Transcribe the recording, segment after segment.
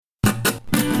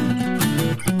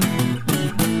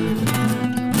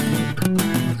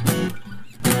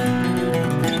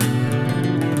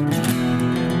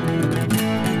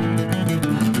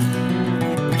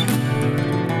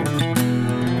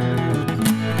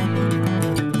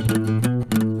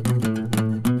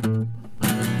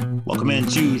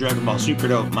listening to Dragon Ball Super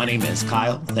Dope. My name is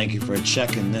Kyle. Thank you for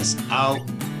checking this out.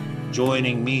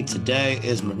 Joining me today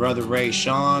is my brother Ray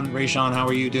Sean. Ray Sean, how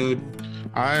are you, dude?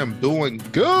 I am doing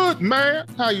good, man.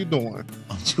 How you doing?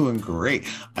 I'm doing great.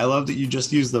 I love that you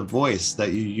just use the voice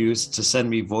that you used to send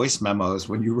me voice memos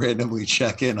when you randomly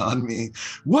check in on me.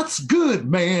 What's good,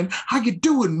 man? How you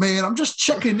doing, man? I'm just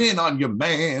checking in on you,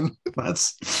 man.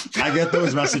 I get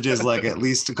those messages like at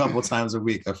least a couple times a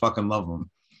week. I fucking love them.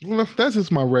 Well, that's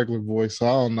just my regular voice, so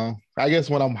I don't know. I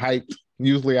guess when I'm hyped,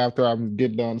 usually after I'm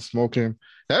getting done smoking,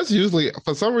 that's usually,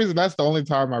 for some reason, that's the only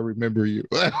time I remember you.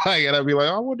 And I'd be like,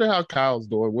 I wonder how Kyle's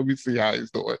doing. Let me see how he's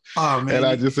doing. Oh, man. And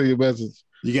I just see your message.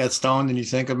 You get stoned and you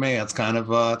think of me. It's kind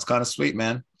of sweet,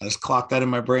 man. I just clocked that in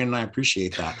my brain and I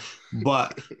appreciate that.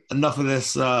 But enough of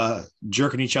this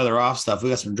jerking each other off stuff. We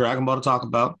got some Dragon Ball to talk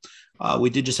about.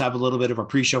 We did just have a little bit of a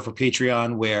pre-show for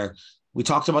Patreon where we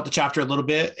talked about the chapter a little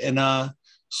bit in a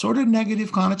sort of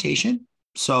negative connotation.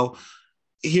 So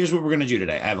here's what we're going to do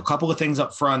today. I have a couple of things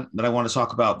up front that I want to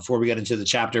talk about before we get into the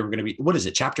chapter. We're going to be, what is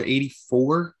it? Chapter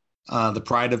 84, the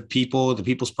pride of people, the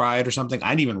people's pride or something.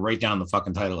 I didn't even write down the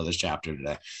fucking title of this chapter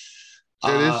today.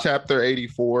 It is chapter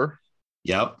 84.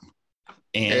 Yep.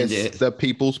 And it's the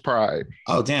people's pride.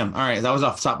 Oh, damn. All right. That was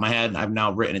off the top of my head. I've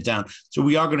now written it down. So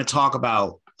we are going to talk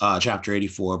about chapter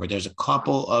 84, but there's a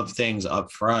couple of things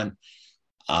up front.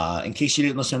 In case you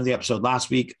didn't listen to the episode last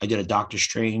week, I did a Doctor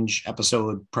Strange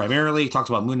episode primarily, talked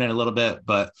about Moon Knight a little bit,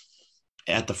 but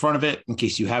at the front of it, in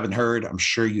case you haven't heard, I'm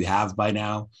sure you have by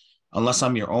now, unless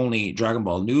I'm your only Dragon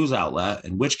Ball news outlet,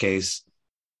 in which case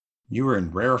you were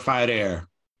in rarefied air,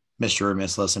 Mr. or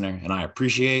Miss Listener, and I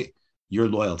appreciate your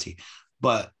loyalty.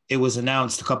 But it was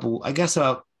announced a couple, I guess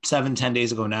about 7-10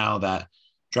 days ago now that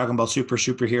Dragon Ball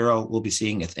Superhero will be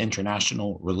seeing its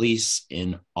international release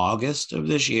in August of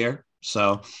this year.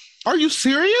 So, are you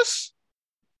serious?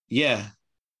 Yeah.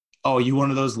 Oh, you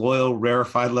one of those loyal,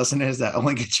 rarefied listeners that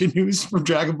only get your news from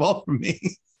Dragon Ball from me?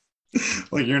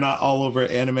 Like you're not all over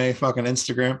anime fucking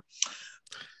Instagram.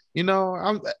 You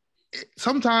know,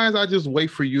 sometimes I just wait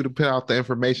for you to put out the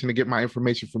information to get my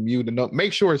information from you to know,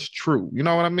 make sure it's true. You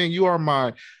know what I mean? You are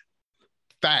my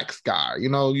facts guy. You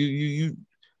know, you.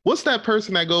 What's that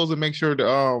person that goes and make sure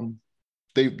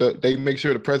they make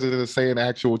sure the president is saying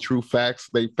actual true facts?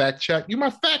 They fact check. You're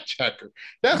my fact checker.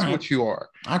 That's right. What you are.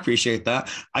 I appreciate that.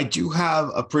 I do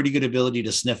have a pretty good ability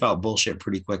to sniff out bullshit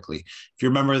pretty quickly. If you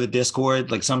remember the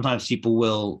Discord, like sometimes people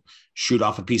will shoot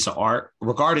off a piece of art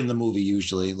regarding the movie.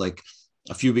 Usually, like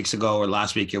a few weeks ago or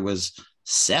last week, it was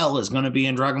Cell is going to be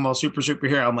in Dragon Ball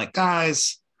Superhero. I'm like,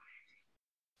 guys,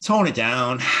 tone it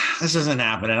down. This isn't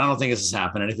happening. I don't think this is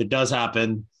happening. If it does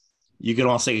happen, you can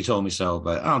all say you told me so,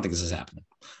 but I don't think this is happening.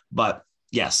 But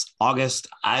yes, August,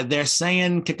 they're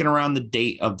saying kicking around the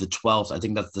date of the 12th. I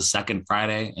think that's the second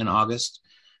Friday in August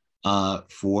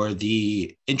for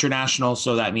the international.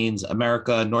 So that means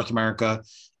America, North America,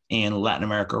 and Latin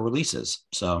America releases.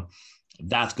 So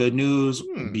that's good news.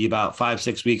 It'll be about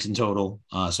 5-6 weeks in total.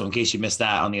 So in case you missed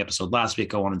that on the episode last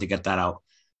week, I wanted to get that out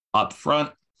up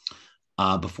front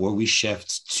before we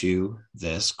shift to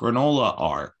this granola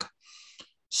arc.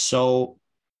 So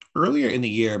earlier in the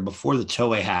year, before the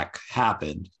Toei hack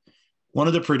happened, one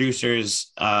of the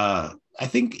producers, I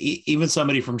think even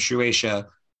somebody from Shueisha,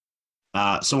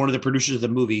 so one of the producers of the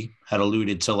movie had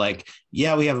alluded to like,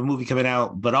 yeah, we have a movie coming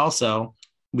out, but also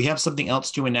we have something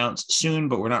else to announce soon,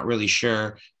 but we're not really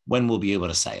sure when we'll be able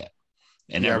to say it.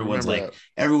 And yeah, everyone's like,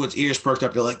 everyone's ears perked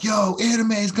up. They're like, yo,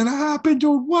 anime is going to happen,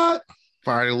 dude. What?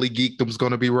 Finally, geekdom's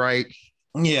going to be right.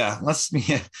 Yeah,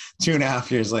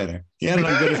 2.5 years later. He had it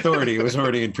on good authority. It was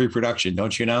already in pre-production,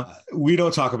 don't you know? We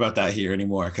don't talk about that here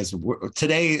anymore because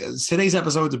today's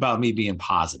episode is about me being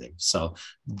positive. So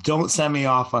don't send me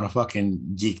off on a fucking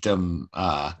geekdom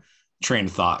train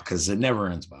of thought because it never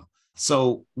ends well.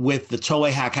 So with the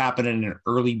Toei hack happening in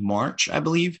early March, I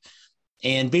believe,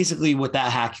 and basically what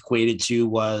that hack equated to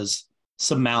was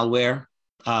some malware.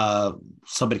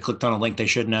 Somebody clicked on a link they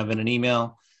shouldn't have in an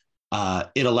email.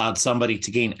 It allowed somebody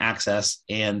to gain access,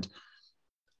 and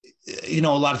you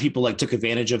know, a lot of people like took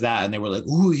advantage of that, and they were like,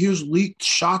 "Ooh, here's leaked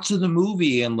shots of the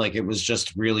movie," and like it was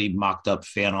just really mocked up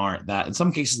fan art that in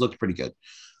some cases looked pretty good.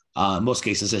 In most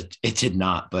cases, it did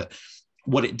not. But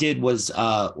what it did was,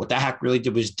 what that hack really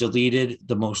did was deleted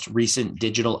the most recent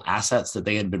digital assets that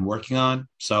they had been working on.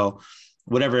 So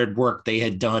whatever work they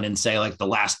had done in say like the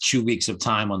last 2 weeks of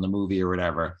time on the movie or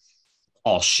whatever,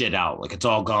 all shit out. Like it's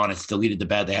all gone. It's deleted the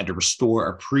bed. They had to restore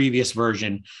a previous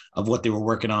version of what they were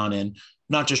working on in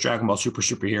not just Dragon Ball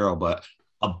Superhero, but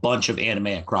a bunch of anime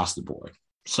across the board.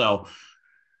 So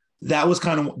that was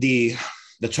kind of the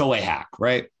Toei hack,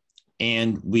 right?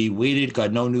 and we waited,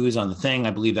 got no news on the thing.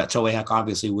 I believe that Toei Heck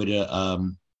obviously would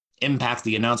impact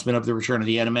the announcement of the return of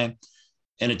the anime,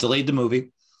 and it delayed the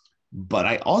movie. But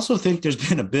I also think there's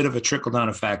been a bit of a trickle down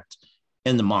effect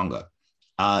in the manga.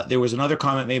 There was another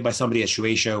comment made by somebody at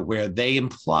Shueisha where they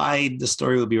implied the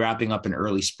story would be wrapping up in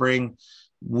early spring.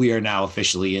 We are now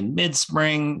officially in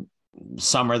mid-spring,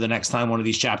 summer the next time one of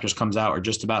these chapters comes out, or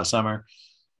just about summer.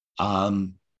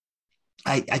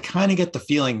 I kind of get the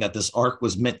feeling that this arc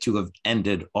was meant to have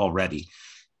ended already.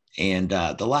 And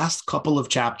the last couple of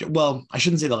chapters, well, I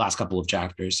shouldn't say the last couple of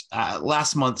chapters.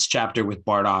 Last month's chapter with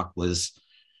Bardock was,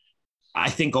 I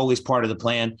think, always part of the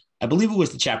plan. I believe it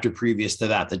was the chapter previous to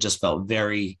that that just felt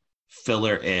very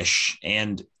filler-ish.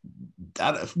 And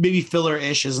maybe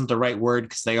filler-ish isn't the right word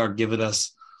because they are giving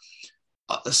us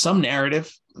some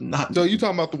narrative. So you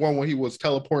talking about the one where he was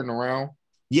teleporting around?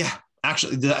 Yeah,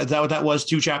 actually, is that what that was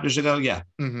 2 chapters ago? Yeah.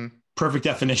 Mm-hmm. Perfect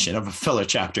definition of a filler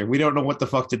chapter. We don't know what the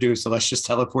fuck to do, so let's just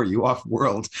teleport you off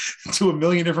world to a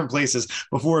million different places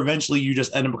before eventually you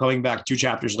just end up coming back 2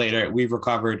 chapters later. We've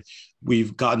recovered.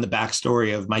 We've gotten the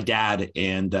backstory of my dad,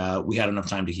 and we had enough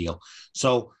time to heal.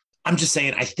 So I'm just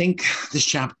saying, I think this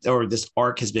chapter or this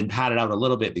arc has been padded out a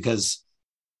little bit because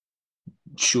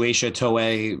Shueisha,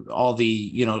 Toei, all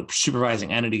the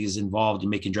supervising entities involved in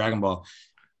making Dragon Ball,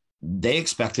 they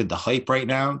expected the hype right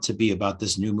now to be about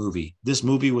this new movie. This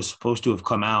movie was supposed to have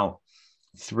come out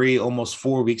 3, almost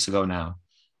 4 weeks ago now,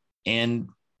 and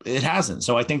it hasn't.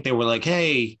 So I think they were like,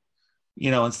 hey,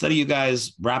 instead of you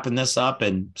guys wrapping this up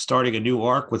and starting a new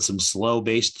arc with some slow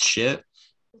based shit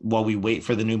while we wait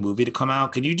for the new movie to come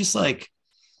out, can you just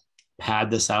pad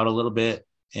this out a little bit?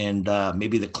 And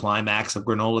maybe the climax of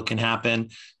Granola can happen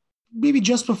maybe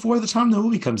just before the time the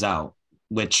movie comes out,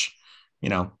 which,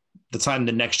 the time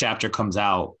the next chapter comes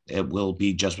out, it will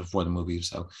be just before the movie.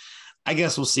 So I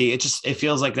guess we'll see. It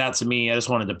feels like that to me. I just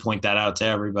wanted to point that out to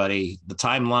everybody. The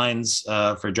timelines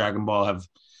for Dragon Ball have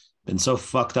been so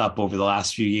fucked up over the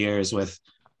last few years with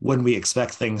when we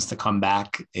expect things to come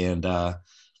back. And I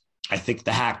think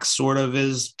the hack sort of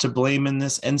is to blame in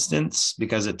this instance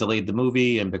because it delayed the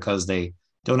movie and because they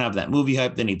don't have that movie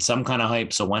hype. They need some kind of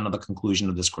hype. So when are the conclusion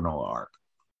of this Granola arc?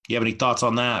 You have any thoughts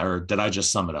on that, or did I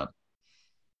just sum it up?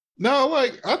 No,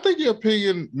 I think your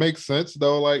opinion makes sense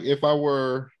though. If I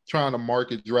were trying to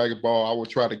market Dragon Ball, I would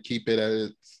try to keep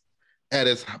it at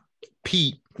its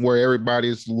peak where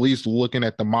everybody's at least looking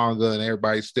at the manga and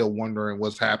everybody's still wondering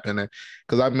what's happening.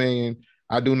 Because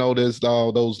I do notice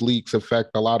those leaks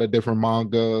affect a lot of different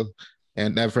manga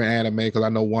and different anime. Because I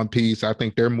know One Piece, I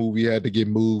think their movie had to get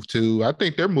moved too. I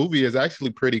think their movie is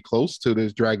actually pretty close to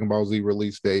this Dragon Ball Z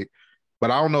release date. But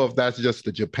I don't know if that's just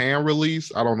the Japan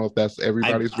release. I don't know if that's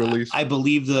everybody's release. I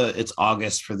believe it's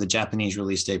August for the Japanese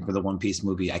release date for the One Piece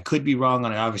movie. I could be wrong,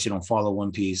 and I obviously don't follow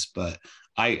One Piece, but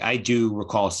I do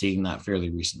recall seeing that fairly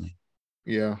recently.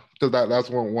 Yeah, because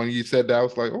that's when you said that, I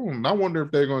was like, oh, I wonder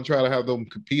if they're going to try to have them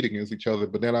compete against each other.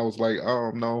 But then I was like, oh,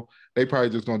 no, they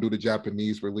probably just going to do the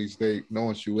Japanese release date,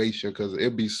 knowing Shueisha, because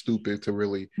it'd be stupid to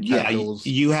really have those.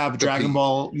 You have Dragon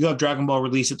Ball. You have Dragon Ball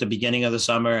release at the beginning of the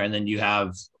summer, and then you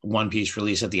have One Piece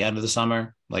release at the end of the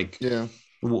summer. Yeah.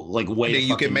 Way then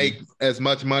you can make as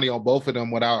much money on both of them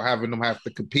without having them have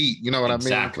to compete. You know what I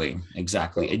mean?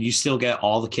 Exactly. And you still get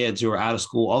all the kids who are out of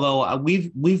school. Although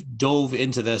we've dove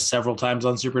into this several times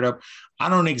on Super Dope. I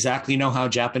don't exactly know how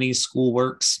Japanese school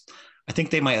works. I think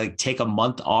they might take a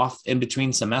month off in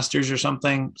between semesters or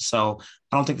something. So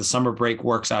I don't think the summer break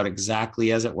works out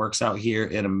exactly as it works out here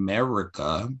in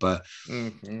America, but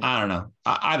I don't know.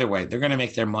 Either way, they're going to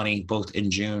make their money both in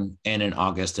June and in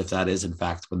August, if that is in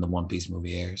fact when the One Piece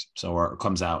movie airs, or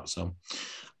comes out. So,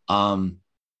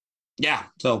 yeah.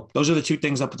 So those are the 2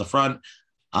 things up at the front.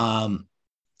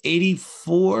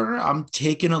 84, I'm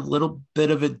taking a little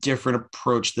bit of a different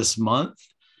approach this month.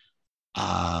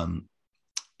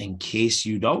 In case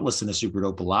you don't listen to Super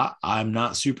Dope a lot, I'm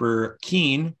not super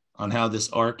keen on how this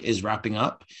arc is wrapping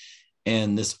up.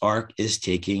 And this arc is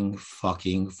taking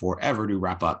fucking forever to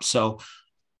wrap up. So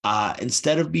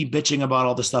instead of me bitching about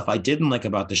all the stuff I didn't like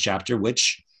about this chapter,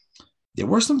 which there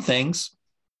were some things,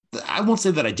 I won't say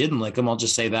that I didn't like them. I'll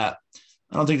just say that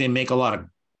I don't think they make a lot of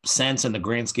sense in the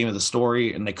grand scheme of the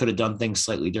story. And they could have done things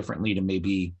slightly differently to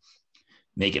maybe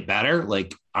make it better.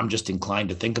 I'm just inclined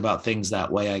to think about things that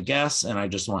way, I guess. And I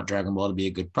just want Dragon Ball to be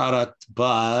a good product,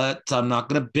 but I'm not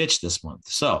going to bitch this month.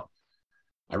 So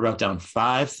I wrote down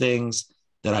 5 things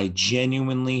that I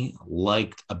genuinely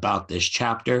liked about this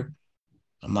chapter.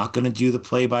 I'm not going to do the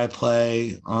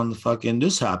play-by-play on the fucking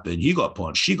this happened. He got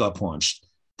punched. She got punched.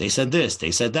 They said this.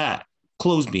 They said that.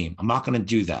 Close beam. I'm not going to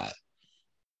do that.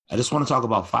 I just want to talk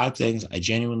about 5 things I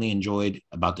genuinely enjoyed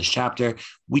about this chapter.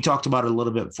 We talked about it a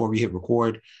little bit before we hit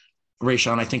record.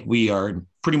 Rayshawn, I think we are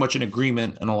pretty much in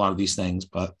agreement on a lot of these things,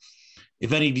 but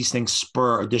if any of these things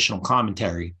spur additional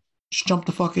commentary, just jump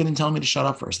the fuck in and tell me to shut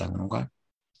up for a second, okay?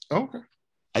 Okay.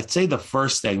 I'd say the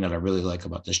first thing that I really like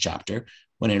about this chapter,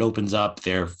 when it opens up,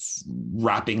 they're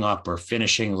wrapping up or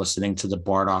finishing listening to the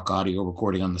Bardock audio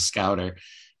recording on the Scouter,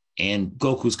 and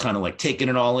Goku's kind of like taking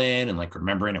it all in and like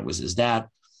remembering it was his dad.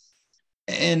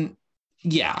 And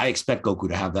yeah, I expect Goku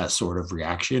to have that sort of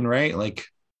reaction, right? Like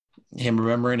him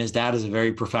remembering his dad is a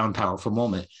very profound, powerful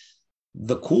moment.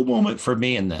 The cool moment for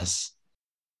me in this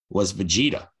was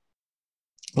Vegeta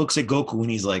looks at Goku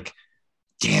and he's like,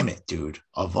 damn it, dude,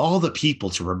 of all the people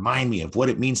to remind me of what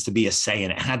it means to be a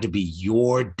Saiyan, it had to be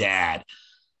your dad.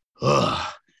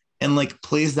 Ugh. And like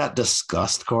plays that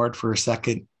disgust card for a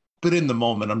second. But in the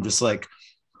moment, I'm just like,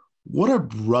 what a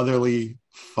brotherly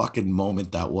fucking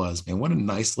moment that was, man. What a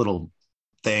nice little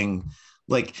thing.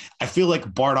 Like, I feel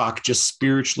like Bardock just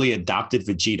spiritually adopted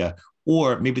Vegeta,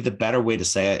 or maybe the better way to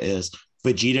say it is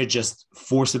Vegeta just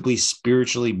forcibly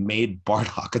spiritually made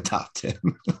Bardock adopt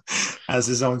him as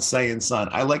his own Saiyan son.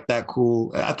 I like that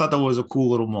cool. I thought that was a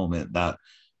cool little moment that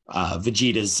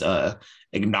Vegeta's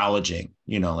acknowledging,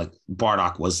 like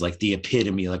Bardock was like the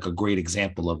epitome, like a great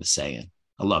example of a Saiyan.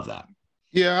 I love that.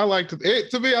 Yeah, I liked it.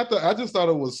 To me, I just thought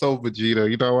it was so Vegeta.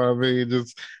 You know what I mean?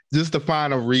 Just to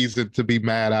find a reason to be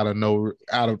mad out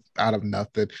of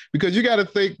nothing. Because you got to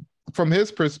think from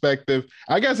his perspective.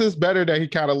 I guess it's better that he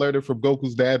kind of learned it from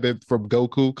Goku's dad than from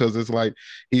Goku, because it's like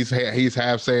he's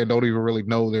half saying don't even really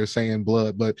know they're saying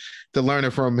blood, but to learn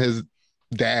it from his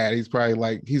dad, he's probably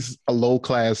like he's a low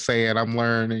class saying I'm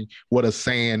learning what a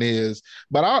Saiyan is.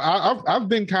 But I've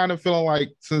been kind of feeling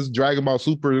like since Dragon Ball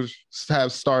Super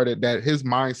have started that his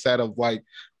mindset of like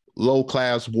low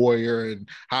class warrior and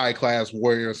high class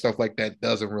warrior and stuff like that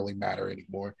doesn't really matter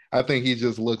anymore. I think he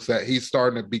just looks at he's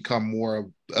starting to become more of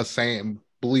a Saiyan,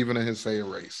 believing in his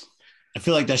Saiyan race. I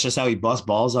feel like that's just how he busts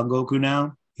balls on Goku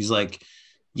now. He's like,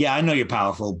 yeah, I know you're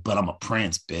powerful, but I'm a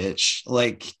prince, bitch.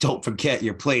 Like, don't forget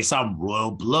your place. I'm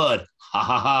royal blood. Ha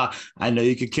ha ha. I know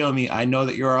you could kill me. I know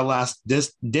that you're our last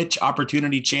ditch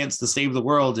opportunity chance to save the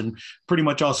world. In pretty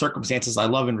much all circumstances, I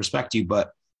love and respect you,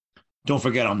 but don't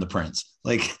forget I'm the prince.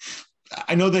 Like,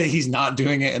 I know that he's not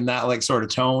doing it in that like sort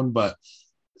of tone, but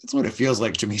it's what it feels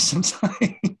like to me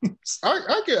sometimes.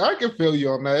 I can feel you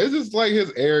on that. It's just like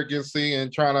his arrogancy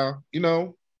and trying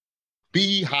to,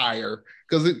 be higher.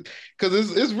 Because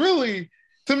it's really,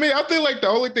 to me, I feel like the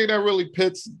only thing that really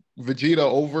pits Vegeta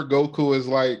over Goku is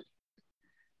like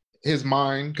his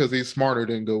mind, because he's smarter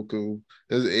than Goku.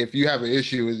 If you have an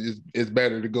issue, it's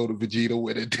better to go to Vegeta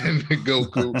with it than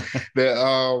Goku.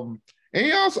 And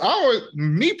he also,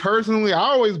 me personally, I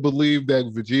always believe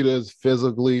that Vegeta is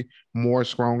physically more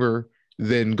stronger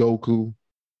than Goku.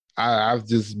 I've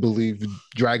just believed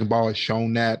Dragon Ball has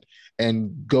shown that.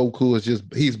 And Goku is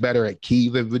he's better at ki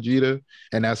than Vegeta.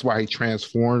 And that's why he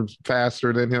transforms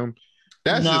faster than him.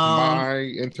 That's just my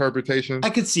interpretation.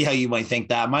 I could see how you might think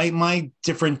that. My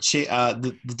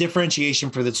the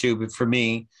differentiation for the two, but for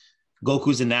me,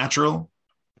 Goku's a natural,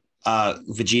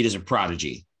 Vegeta's a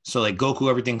prodigy. So like Goku,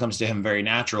 everything comes to him very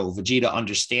natural. Vegeta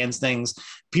understands things.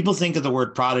 People think of the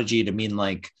word prodigy to mean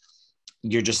like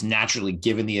you're just naturally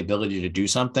given the ability to do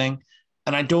something.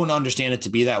 And I don't understand it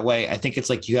to be that way. I think it's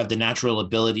like you have the natural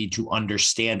ability to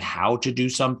understand how to do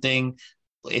something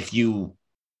if you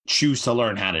choose to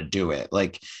learn how to do it.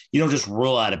 Like you don't just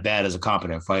roll out of bed as a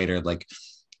competent fighter. Like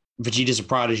Vegeta's a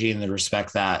prodigy in the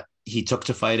respect that he took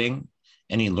to fighting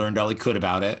and he learned all he could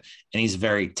about it. And he's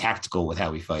very tactical with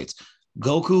how he fights.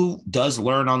 Goku does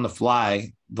learn on the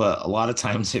fly, but a lot of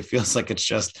times it feels like it's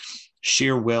just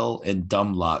sheer will and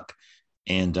dumb luck.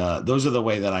 And those are the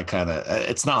way that I kind of,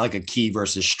 it's not like a ki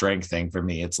versus strength thing for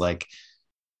me. It's like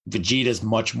Vegeta's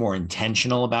much more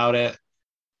intentional about it.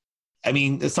 I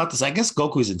mean, it's not this, I guess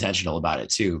Goku's intentional about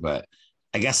it too, but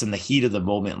I guess in the heat of the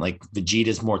moment, like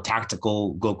Vegeta's more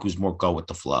tactical, Goku's more go with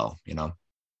the flow,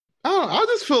 I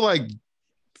just feel like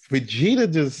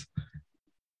Vegeta just,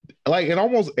 like in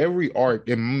almost every arc,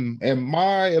 in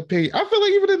my opinion, I feel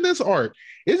like even in this arc,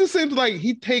 it just seems like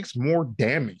he takes more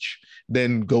damage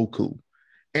than Goku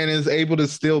and is able to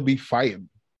still be fighting.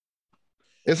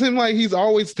 It seems like he's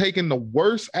always taking the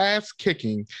worst ass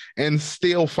kicking and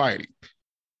still fighting.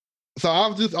 So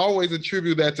I've just always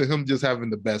attributed that to him just having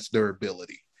the best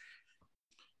durability.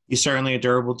 He's certainly a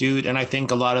durable dude. And I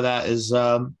think a lot of that is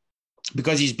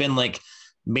because he's been like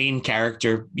main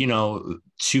character,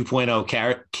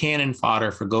 2.0 cannon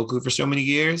fodder for Goku for so many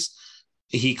years.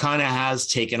 He kind of has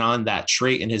taken on that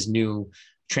trait in his new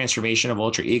transformation of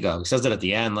Ultra Ego. He says that at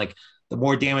the end, like, the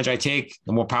more damage I take,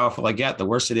 the more powerful I get, the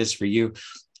worse it is for you.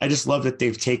 I just love that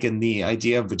they've taken the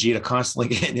idea of Vegeta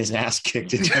constantly getting his ass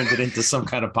kicked and turned it into some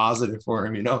kind of positive for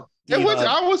him, you know? I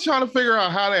was trying to figure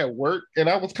out how that worked, and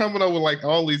I was coming up with like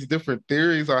all these different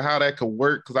theories on how that could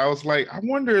work. Because I was like, I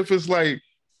wonder if it's like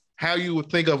how you would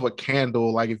think of a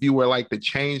candle, like if you were like to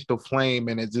change the flame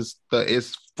and it's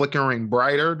flickering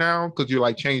brighter now because you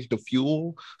like changed the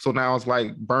fuel, so now it's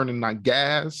like burning like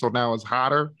gas, so now it's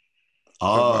hotter.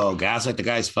 Oh, gas like the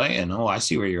guy's fighting. Oh, I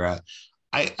see where you're at.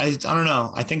 I don't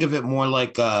know. I think of it more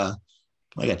like a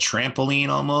trampoline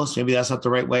almost. Maybe that's not the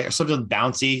right way. Or something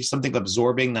bouncy, something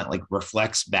absorbing that like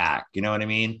reflects back. You know what I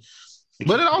mean?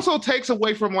 But it also takes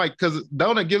away from like, because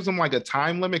Donut gives him like a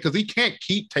time limit because he can't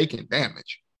keep taking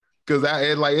damage. Because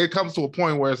it comes to a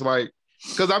point where it's like,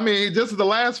 because I mean, this is the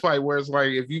last fight where it's like,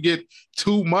 if you get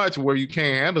too much where you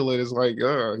can't handle it, it's like,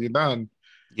 you're done.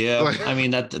 Yeah, Like, I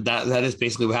mean that is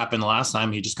basically what happened the last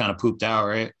time. He just kind of pooped out,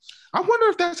 right? I wonder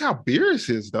if that's how Beerus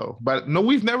is though. But no,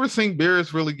 we've never seen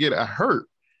Beerus really get a hurt.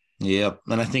 Yep,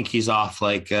 and I think he's off.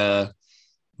 Like,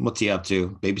 what's he up to?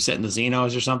 Babysitting the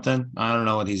Xenos or something? I don't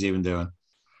know what he's even doing.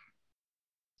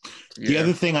 Yeah. The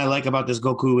other thing I like about this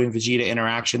Goku and Vegeta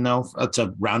interaction, though,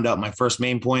 to round out my first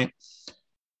main point,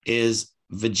 is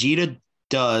Vegeta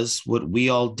does what we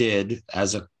all did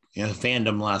as a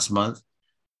fandom last month.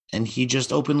 And he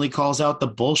just openly calls out the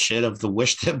bullshit of the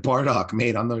wish that Bardock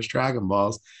made on those Dragon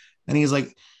Balls. And he's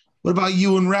like, what about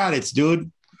you and Raditz,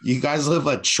 dude? You guys live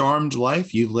a charmed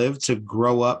life. You live to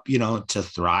grow up, to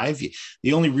thrive.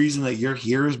 The only reason that you're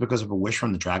here is because of a wish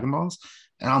from the Dragon Balls.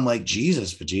 And I'm like,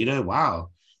 Jesus, Vegeta, wow.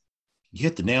 You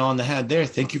hit the nail on the head there.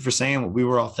 Thank you for saying what we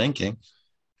were all thinking.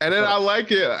 And then I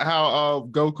like it how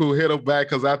Goku hit him back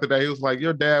because after that, he was like,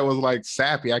 your dad was like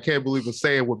sappy. I can't believe a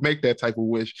Saiyan would make that type of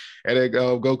wish. And then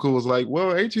Goku was like,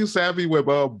 well, ain't you sappy with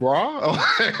bra?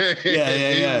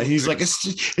 Yeah. He's like,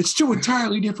 it's two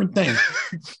entirely different things,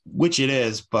 which it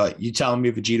is. But you telling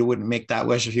me Vegeta wouldn't make that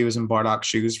wish if he was in Bardock's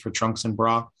shoes for Trunks and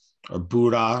bra or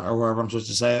Buddha or wherever I'm supposed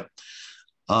to say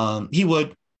it? He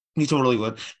would. He totally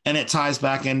would. And it ties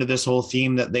back into this whole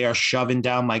theme that they are shoving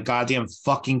down my goddamn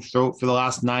fucking throat for the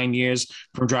last 9 years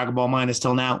from Dragon Ball Minus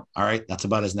till now. All right. That's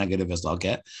about as negative as I'll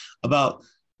get. About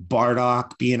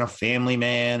Bardock being a family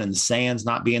man and the Saiyans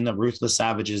not being the ruthless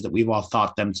savages that we've all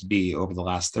thought them to be over the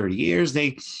last 30 years.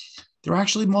 They're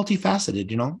actually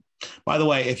multifaceted, By the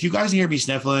way, if you guys hear me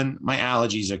sniffling, my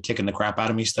allergies are kicking the crap out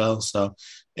of me still. So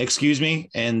excuse me.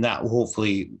 And that will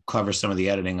hopefully cover some of the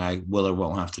editing I will or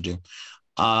won't have to do.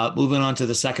 Moving on to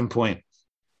the second point,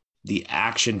 the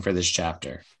action for this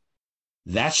chapter.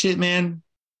 That shit, man,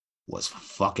 was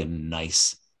fucking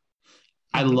nice.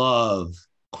 I love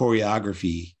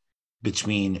choreography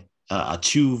between a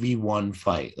 2v1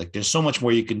 fight. Like, there's so much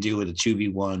more you can do with a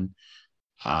 2v1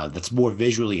 that's more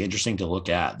visually interesting to look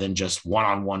at than just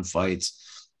one-on-one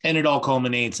fights. And it all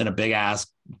culminates in a big-ass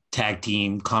tag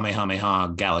team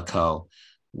Kamehameha Gallico,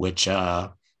 which I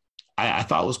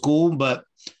thought was cool, but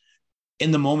in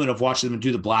the moment of watching them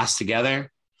do the blast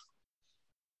together,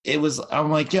 I'm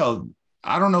like, yo,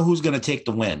 I don't know who's going to take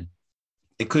the win.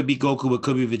 It could be Goku, it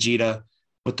could be Vegeta,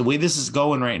 but the way this is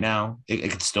going right now, it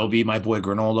could still be my boy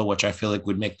Granola, which I feel like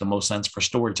would make the most sense for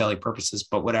storytelling purposes,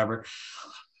 but whatever.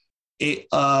 It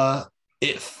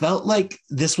felt like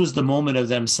this was the moment of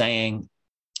them saying,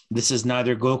 this is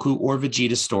neither Goku or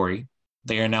Vegeta's story.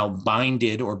 They are now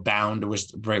binded or bound, was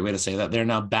the right way to say that. They're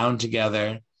now bound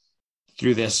together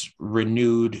through this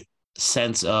renewed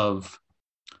sense of,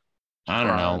 I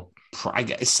don't know,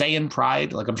 Saiyan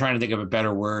pride. Like, I'm trying to think of a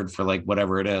better word for like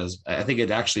whatever it is. I think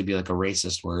it'd actually be like a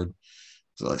racist word.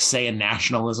 So like Saiyan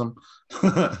nationalism.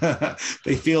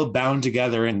 They feel bound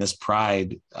together in this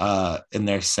pride in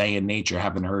their Saiyan nature,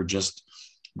 having heard just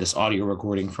this audio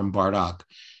recording from Bardock.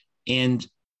 And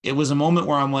it was a moment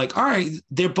where I'm like, all right,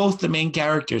 they're both the main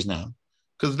characters now.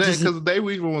 Because Dave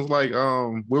Weaver was like,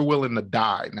 we're willing to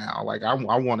die now. Like, I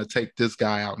want to take this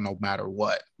guy out no matter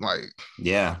what. Like,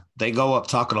 yeah, they go up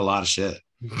talking a lot of shit.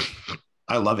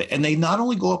 I love it. And they not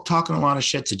only go up talking a lot of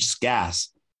shit to just gas,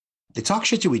 they talk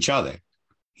shit to each other.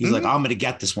 He's like, I'm going to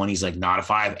get this one. He's like, not if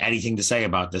I have anything to say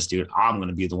about this, dude. I'm going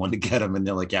to be the one to get him. And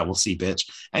they're like, yeah, we'll see, bitch.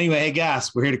 Anyway, hey,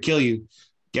 Gas, we're here to kill you.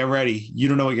 Get ready. You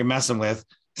don't know what you're messing with.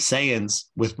 Saiyans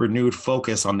with renewed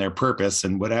focus on their purpose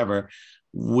and whatever.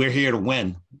 We're here to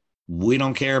win. We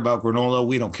don't care about Granola.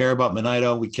 We don't care about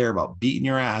Monito. We care about beating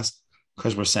your ass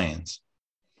because we're Saiyans.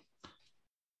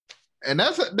 And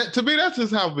to me, that's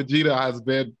just how Vegeta has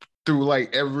been through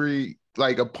like every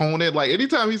like opponent. Like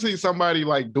anytime he sees somebody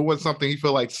like doing something he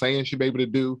feel like Saiyan should be able to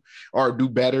do or do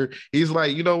better, he's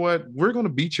like, you know what? We're gonna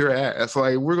beat your ass.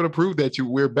 Like we're gonna prove that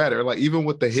we're better. Like even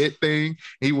with the Hit thing,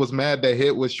 he was mad that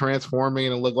Hit was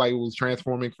transforming and looked like it was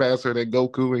transforming faster than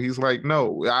Goku. And he's like,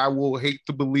 no, I will hate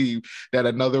to believe that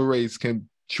another race can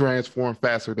transform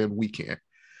faster than we can.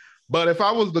 But if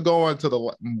I was to go into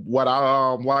the what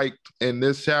I liked in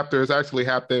this chapter, it's actually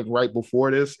happened right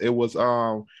before this. It was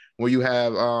where you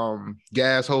have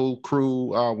Gas whole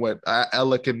crew with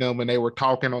Alec and them, and they were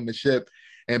talking on the ship,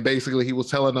 and basically he was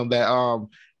telling them that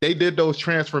they did those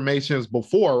transformations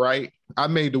before, right? I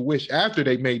made the wish after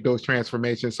they made those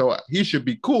transformations, so he should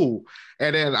be cool.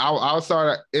 And then I'll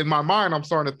start in my mind, I'm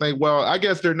starting to think, well, I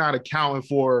guess they're not accounting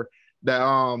for that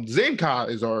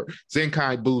Zenkai or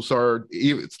Zenkai boosts or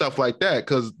even stuff like that,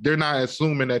 because they're not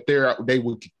assuming that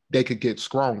they could get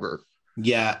stronger.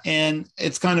 Yeah, and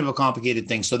it's kind of a complicated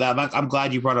thing. So that I'm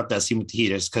glad you brought up that scene with the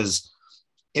heaters, because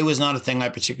it was not a thing I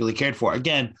particularly cared for.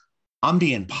 Again, I'm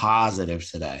being positive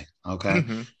today, okay?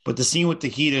 Mm-hmm. But the scene with the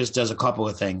heaters does a couple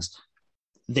of things.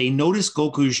 They notice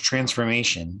Goku's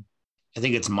transformation. I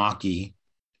think it's Maki.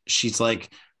 She's like,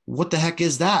 what the heck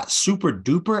is that? Super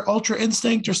duper ultra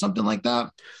instinct or something like that?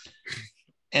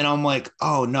 And I'm like,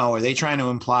 oh no, are they trying to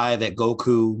imply that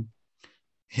Goku,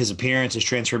 his appearance, his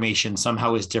transformation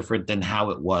somehow is different than how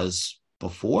it was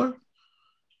before?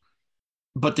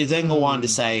 But they then go on to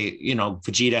say, you know,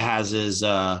 Vegeta has his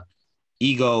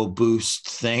ego boost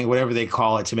thing, whatever they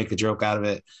call it, to make a joke out of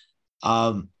it.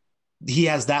 He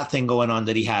has that thing going on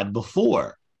that he had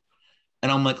before.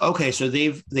 And I'm like, okay, so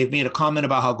they've made a comment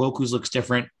about how Goku's looks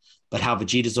different, but how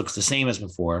Vegeta's looks the same as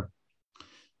before.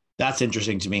 That's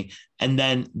interesting to me. And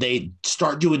then they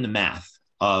start doing the math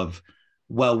of,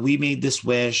 well, we made this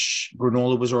wish.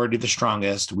 Granola was already the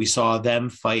strongest. We saw them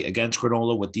fight against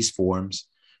Granola with these forms.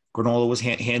 Granola was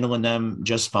handling them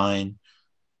just fine.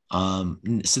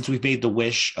 Since we've made the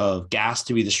wish of Gas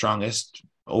to be the strongest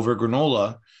over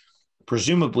Granola,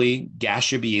 presumably Gas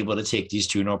should be able to take these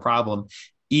two no problem,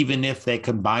 even if they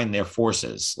combine their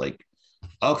forces. Like,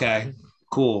 okay,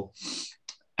 cool.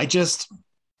 I'm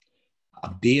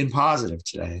being positive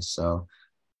today. So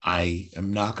I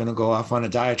am not going to go off on a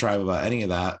diatribe about any of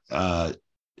that.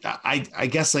 I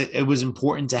guess it was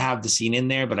important to have the scene in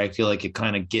there, but I feel like it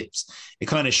kind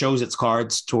of shows its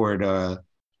cards toward,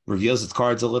 reveals its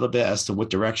cards a little bit as to what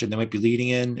direction they might be leading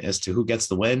in, as to who gets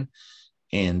the win.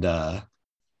 And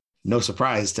no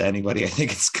surprise to anybody, I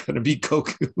think it's going to be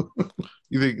Goku.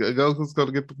 You think Goku's going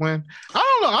to get the win? I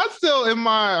don't know. I still, in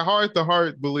my heart to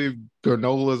heart, believe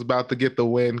Granola is about to get the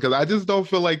win, because I just don't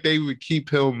feel like they would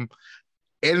keep him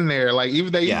in there. Like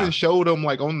even showed him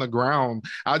like on the ground.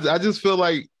 I just feel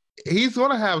like he's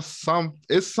going to have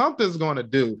something's going to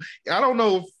do. I don't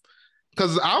know,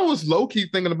 because I was low key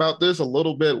thinking about this a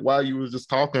little bit while you was just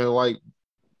talking. Like,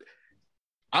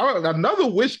 another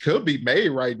wish could be made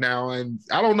right now, and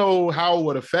I don't know how it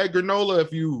would affect Granola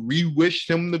if you re-wish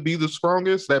him to be the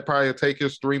strongest. That probably take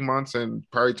us 3 months and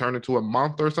probably turn into a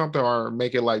month or something, or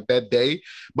make it like that day.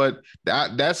 But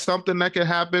that's something that could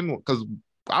happen, because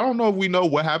I don't know if we know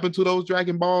what happened to those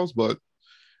Dragon Balls, but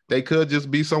they could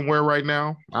just be somewhere right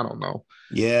now. I don't know.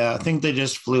 Yeah, I think they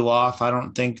just flew off. I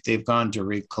don't think they've gone to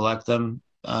recollect them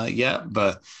yet,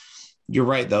 but you're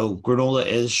right, though. Granola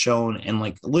is shown in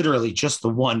like literally just the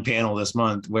one panel this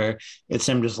month where it's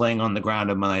him just laying on the ground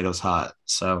and Monito's hot.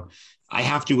 So I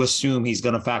have to assume he's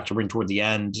going to factor in toward the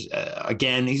end.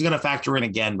 Again, he's going to factor in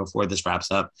again before this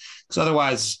wraps up. Because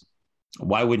otherwise,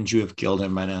 why wouldn't you have killed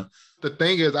him by now? The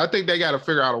thing is, I think they got to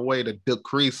figure out a way to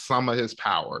decrease some of his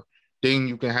power. Then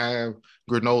you can have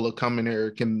Granola come in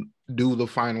here, can do the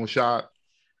final shot.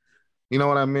 You know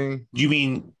what I mean? You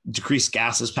mean decrease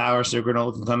Gas's power so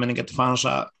Granola can come in and get the final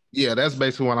shot? Yeah, that's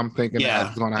basically what I'm thinking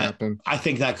that's going to happen. I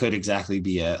think that could exactly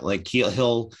be it. Like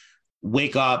he'll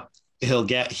wake up, he'll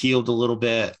get healed a little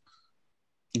bit.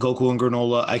 Goku and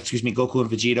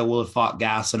Vegeta will have fought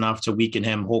Gas enough to weaken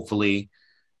him. Hopefully,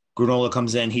 Granola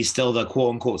comes in. He's still the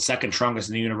quote unquote second strongest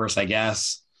in the universe, I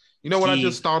guess. You know what I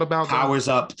just thought about? Powers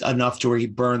up enough to where he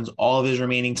burns all of his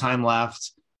remaining time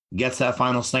left. Gets that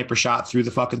final sniper shot through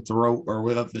the fucking throat or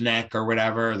without the neck or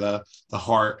whatever, the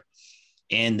heart,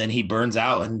 and then he burns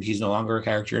out and he's no longer a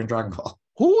character in Dragon Ball.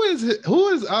 Who is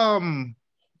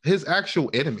his actual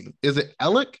enemy? Is it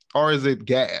Alec or is it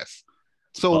Gas?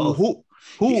 So who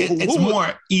it's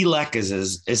more Elec is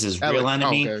his real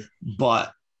enemy, okay.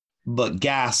 but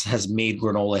Gas has made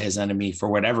Granola his enemy for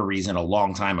whatever reason a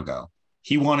long time ago.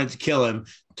 He wanted to kill him,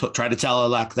 try to tell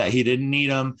Elec that he didn't need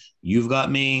him. You've got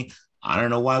me. I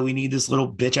don't know why we need this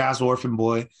little bitch ass orphan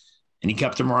boy. and he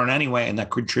kept him around anyway, and that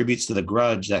contributes to the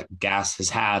grudge that Gas has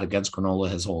had against Granola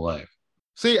his whole life.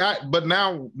 See, but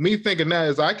now me thinking that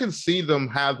is I can see them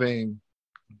having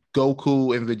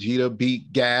Goku and Vegeta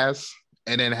beat Gas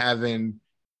and then having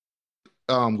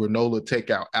Granola take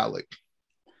out Alec.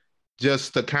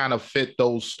 Just to kind of fit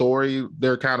those storylines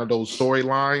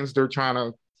they're trying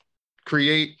to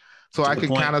create. So I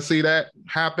can kind of see that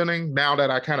happening now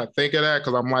that I kind of think of that,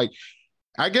 because I'm like,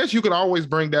 I guess you could always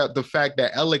bring that the fact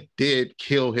that Alec did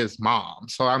kill his mom.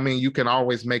 So I mean, you can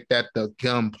always make that the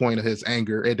gun point of his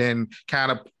anger, and then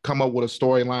kind of come up with a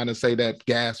storyline and say that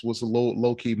Gas was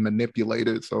low key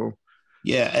manipulated. So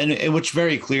yeah, and which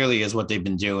very clearly is what they've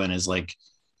been doing is like,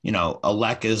 you know,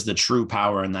 Alec is the true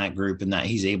power in that group, and that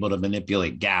he's able to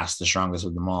manipulate Gas, the strongest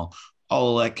of them all.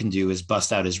 All Alec can do is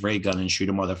bust out his ray gun and shoot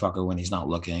a motherfucker when he's not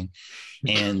looking.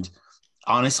 And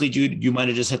honestly, dude, you might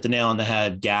have just hit the nail on the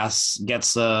head. Gas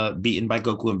gets beaten by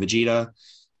Goku and Vegeta,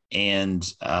 and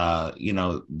you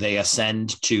know, they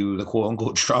ascend to the quote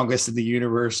unquote strongest in the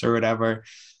universe or whatever.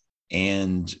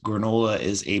 And Granola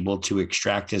is able to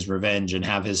extract his revenge and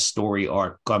have his story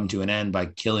arc come to an end by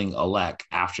killing Alec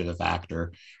after the fact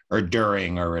or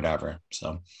during or whatever.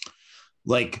 So,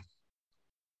 like,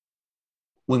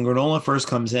 when Granola first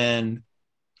comes in,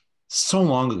 so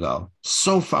long ago,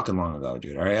 so fucking long ago,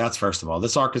 dude. All right, that's first of all.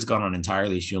 This arc has gone on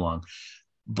entirely too long.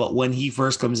 But when he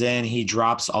first comes in, he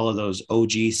drops all of those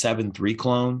OG 7-3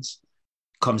 clones,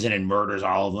 comes in and murders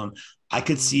all of them. I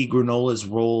could see Granola's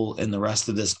role in the rest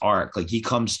of this arc. Like, he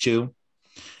comes to,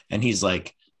 and he's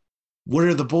like, what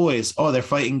are the boys? Oh, they're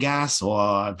fighting Gas. Well,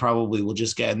 I probably will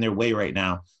just get in their way right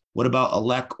now. What about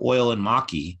Alec, Oil, and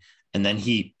Maki? And then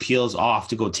he peels off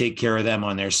to go take care of them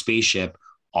on their spaceship,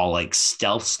 all like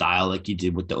stealth style, like he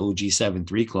did with the OG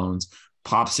 7-3 clones.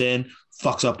 Pops in,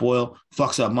 fucks up Oil,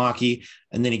 fucks up Maki,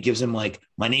 and then he gives him like,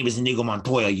 my name is Inigo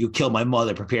Montoya, you killed my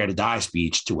mother, prepare to die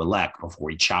speech to Alec before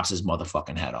he chops his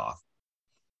motherfucking head off.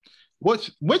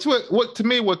 Which to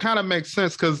me what kind of makes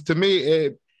sense, because to me,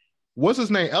 what's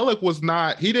his name? Alec was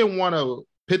not, he didn't want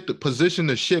to position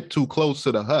the ship too close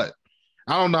to the hut.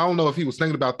 I don't know if he was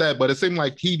thinking about that, but it seemed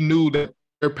like he knew that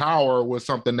their power was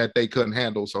something that they couldn't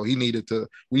handle. So we need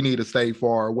to stay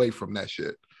far away from that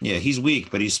shit. Yeah, he's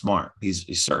weak, but he's smart.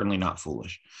 He's certainly not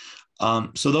foolish.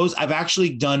 So those, I've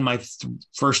actually done my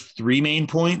first three main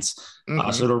points. Mm-hmm.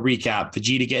 So to recap,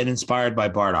 Vegeta getting inspired by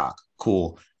Bardock.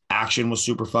 Cool. Action was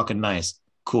super fucking nice.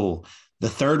 Cool. The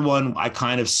third one, I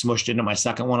kind of smushed into my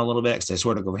second one a little bit because they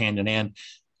sort of go hand in hand.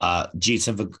 Jeets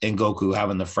and Goku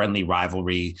having the friendly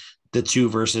rivalry, the 2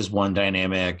 versus 1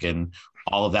 dynamic, and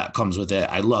all of that comes with it.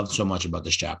 I loved so much about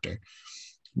this chapter.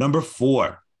 Number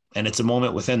 4, and it's a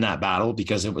moment within that battle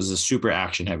because it was a super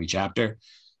action heavy chapter.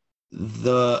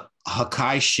 The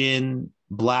Hakai Shin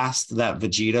blast that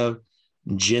Vegeta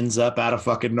gins up out of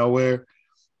fucking nowhere.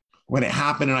 When it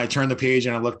happened and I turned the page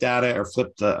and I looked at it or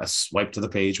I swiped to the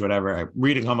page, whatever.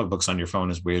 Reading comic books on your phone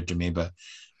is weird to me, but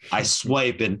I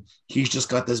swipe and he's just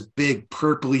got this big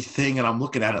purpley thing and I'm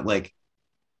looking at it like,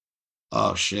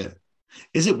 oh shit.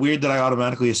 Is it weird that I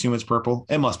automatically assume it's purple?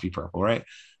 It must be purple, right?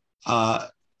 And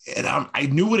I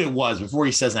knew what it was before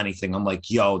he says anything. I'm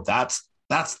like, yo, that's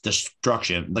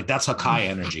destruction. Like, that's Hakai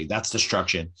energy. That's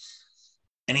destruction.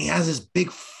 And he has this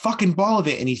big fucking ball of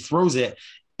it and he throws it.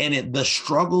 And the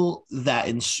struggle that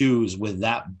ensues with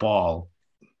that ball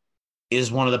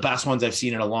is one of the best ones I've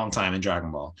seen in a long time in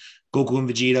Dragon Ball. Goku and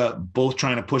Vegeta both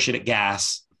trying to push it at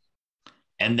Gas.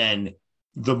 And then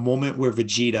the moment where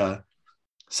Vegeta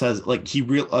says, like,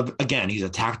 again, he's a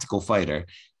tactical fighter.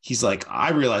 He's like, I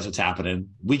realize what's happening.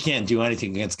 We can't do anything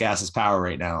against Gas's power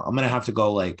right now. I'm going to have to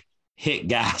go like hit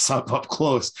Gas up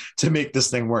close to make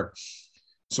this thing work.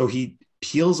 So he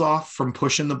peels off from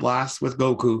pushing the blast with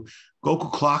Goku.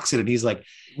 Goku clocks it and he's like,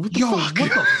 what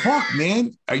the fuck,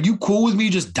 man? Are you cool with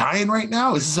me just dying right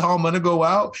now? Is this how I'm going to go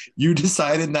out? You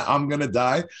decided that I'm going to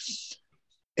die?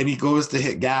 And he goes to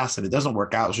hit Gas and it doesn't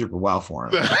work out super well for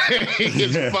him. He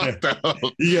gets fucked up.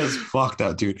 He gets fucked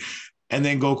up, dude. And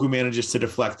then Goku manages to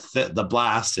deflect the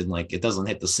blast and like it doesn't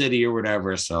hit the city or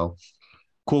whatever. So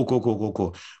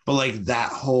cool. But like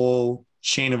that whole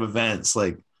chain of events,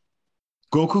 like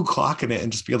Goku clocking it and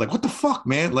just being like, what the fuck,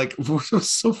 man? Like, it was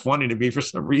so funny to me for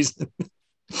some reason.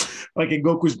 Like in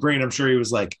Goku's brain, I'm sure he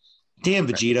was like, damn,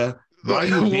 Vegeta, why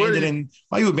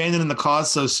are you abandoning the cause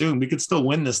so soon? We could still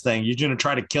win this thing. You're going to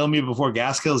try to kill me before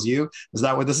Gas kills you? Is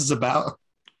that what this is about?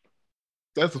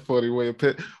 That's a funny way of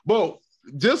put. Well,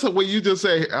 just when you just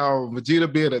say Vegeta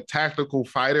being a tactical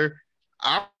fighter,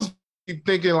 I was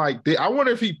thinking like, I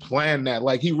wonder if he planned that.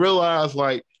 Like he realized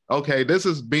like, okay, this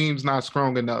is beam's not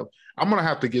strong enough. I'm gonna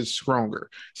have to get stronger.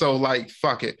 So like,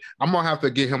 fuck it. I'm gonna have to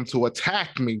get him to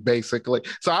attack me, basically.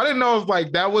 So I didn't know if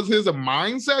like that was his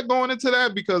mindset going into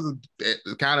that because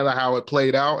it's kind of how it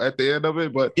played out at the end of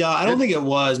it. But Yeah, I don't think it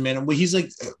was, man. He's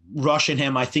like rushing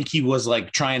him. I think he was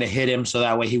like trying to hit him so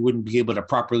that way he wouldn't be able to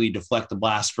properly deflect the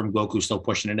blast from Goku still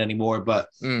pushing it anymore. But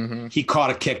mm-hmm. he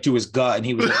caught a kick to his gut and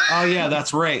he was like, oh, yeah,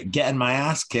 that's right. Getting my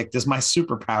ass kicked is my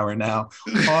superpower now.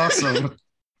 Awesome.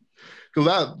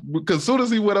 Because as soon as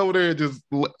he went over there,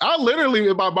 I literally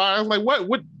in my mind, I was like,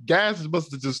 what gas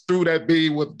must have just threw that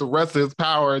beam with the rest of his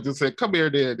power and just said, come here,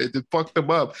 then. It just fucked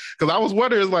him up. Because I was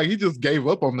wondering, like, he just gave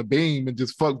up on the beam and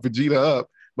just fucked Vegeta up.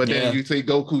 But then you see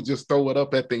Goku just throw it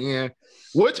up at the end,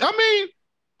 which, I mean,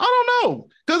 I don't know.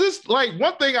 Because it's like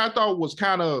one thing I thought was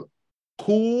kind of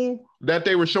cool that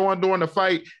they were showing during the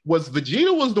fight was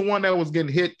Vegeta was the one that was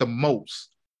getting hit the most.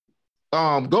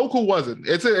 Goku wasn't.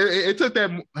 It took that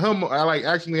him like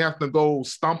actually have to go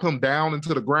stomp him down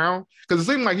into the ground because it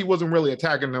seemed like he wasn't really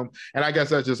attacking him, and I guess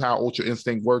that's just how Ultra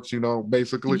Instinct works,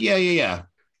 basically. Yeah.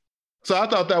 So I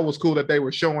thought that was cool that they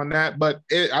were showing that, but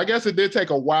I guess it did take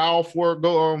a while for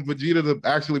Vegeta to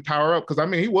actually power up because I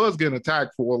mean he was getting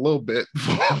attacked for a little bit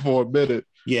for a minute.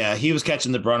 Yeah, he was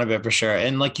catching the brunt of it for sure.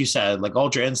 And like you said, like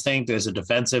Ultra Instinct is a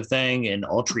defensive thing and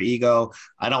Ultra Ego,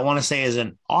 I don't want to say is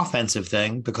an offensive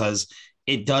thing because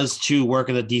it does too work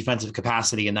in the defensive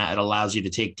capacity in that it allows you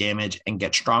to take damage and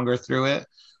get stronger through it.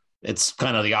 It's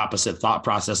kind of the opposite thought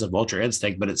process of Ultra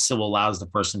Instinct, but it still allows the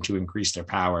person to increase their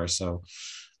power. So,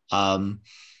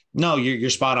 no,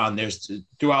 you're spot on. There's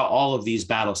throughout all of these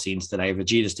battle scenes today,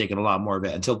 Vegeta's taking a lot more of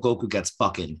it until Goku gets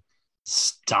fucking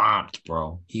stomped,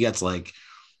 bro. He gets like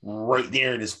right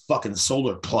there in his fucking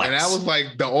solar plex. And that was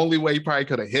like the only way he probably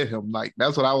could have hit him. Like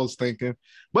that's what I was thinking.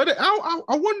 But I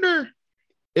wonder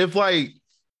if like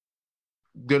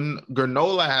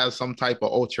Granola has some type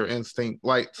of Ultra Instinct,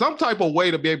 like some type of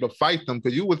way to be able to fight them,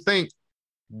 because you would think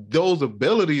those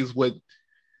abilities would.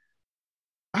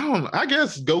 I don't know. I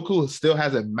guess Goku still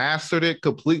hasn't mastered it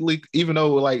completely, even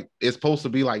though like it's supposed to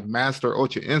be like master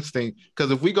Ultra Instinct.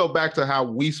 Because if we go back to how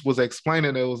Whis was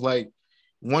explaining, it was like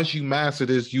once you master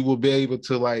this, you will be able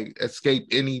to like escape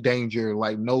any danger,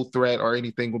 like no threat or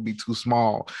anything will be too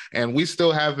small. And we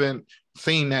still haven't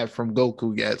seen that from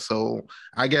Goku yet. So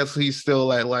I guess he's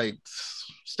still at like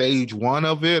stage 1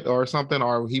 of it or something,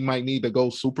 or he might need to go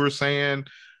Super Saiyan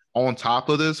on top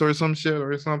of this or some shit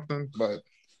or something. But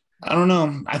I don't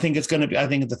know. I think it's going to be, I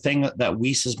think the thing that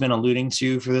Whis has been alluding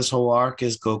to for this whole arc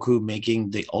is Goku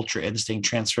making the Ultra Instinct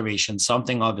transformation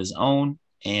something of his own.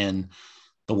 And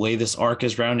the way this arc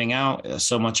is rounding out is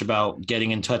so much about getting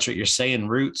in touch with your Saiyan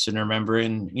roots and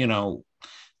remembering,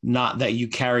 not that you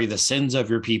carry the sins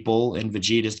of your people in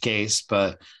Vegeta's case,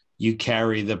 but you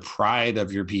carry the pride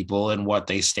of your people and what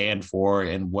they stand for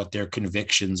and what their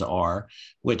convictions are,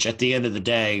 which at the end of the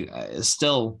day is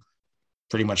still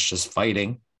pretty much just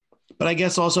fighting, but I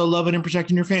guess also loving and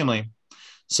protecting your family.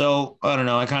 So I don't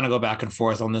know. I kind of go back and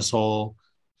forth on this whole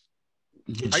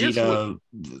Vegeta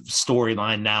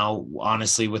storyline now,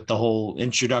 honestly, with the whole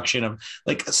introduction of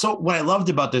like, so what I loved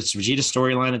about this Vegeta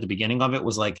storyline at the beginning of it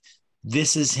was like,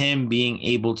 this is him being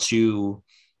able to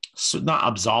not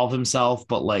absolve himself,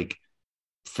 but like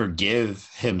forgive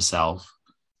himself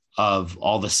of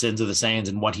all the sins of the Saiyans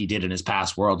and what he did in his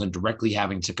past world, and directly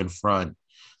having to confront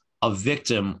a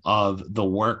victim of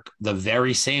the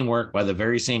very same work by the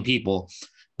very same people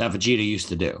that Vegeta used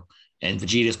to do. And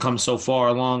Vegeta's come so far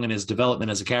along in his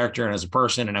development as a character and as a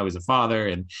person, and now he's a father,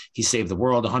 and he saved the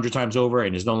world 100 times over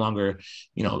and is no longer,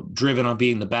 driven on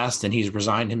being the best. And he's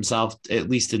resigned himself, at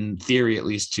least in theory,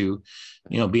 to,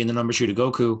 being the number 2 to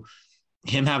Goku.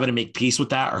 Him having to make peace with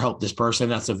that or help this person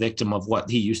that's a victim of what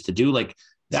he used to do. Like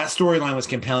that storyline was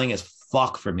compelling as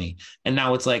fuck for me. And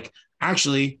now it's like,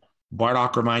 actually,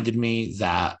 Bardock reminded me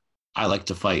that I like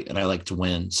to fight and I like to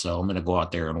win. So I'm going to go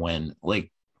out there and win.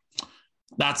 Like,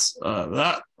 that's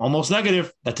that almost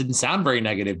negative. That didn't sound very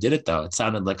negative, did it though? It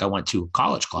sounded like I went to a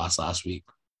college class last week.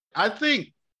 I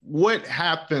think what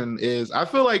happened is I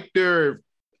feel like their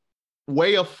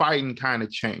way of fighting kind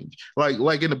of changed.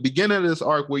 Like in the beginning of this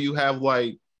arc where you have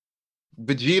like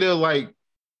Vegeta like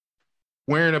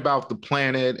worrying about the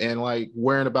planet and like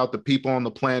worrying about the people on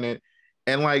the planet.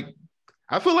 And like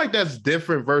I feel like that's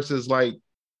different versus like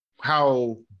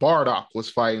how Bardock was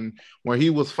fighting, where he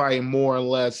was fighting more or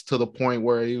less to the point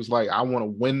where he was like, I want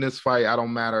to win this fight. I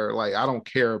don't matter. Like, I don't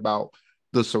care about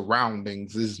the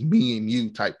surroundings. It's me and you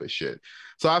type of shit.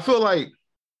 So I feel like,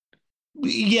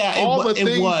 yeah, all the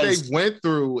things they went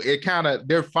through, it kind of,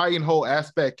 their fighting whole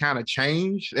aspect kind of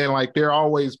changed. And like, they're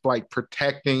always like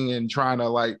protecting and trying to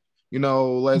like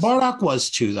Let's. Bardock was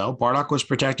too, though. Bardock was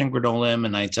protecting Granola and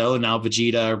Naito. Now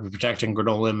Vegeta are protecting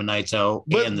Granola and Naito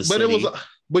and the But it city. was,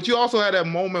 but you also had that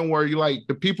moment where you like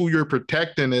the people you're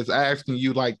protecting is asking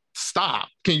you like, stop.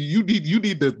 You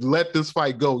need to let this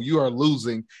fight go. You are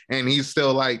losing, and he's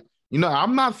still like,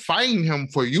 I'm not fighting him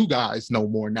for you guys no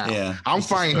more now. Yeah, I'm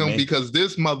fighting him because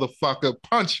this motherfucker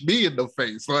punched me in the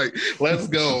face. Like, let's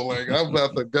go. Like, I'm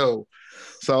about to go.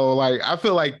 So, like, I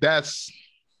feel like that's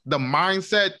the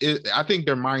mindset. I think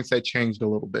their mindset changed a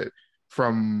little bit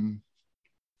from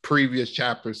previous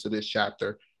chapters to this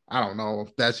chapter. I don't know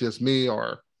if that's just me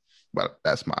but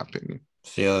that's my opinion.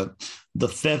 So the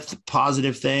fifth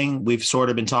positive thing, we've sort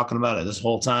of been talking about it this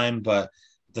whole time, but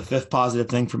the fifth positive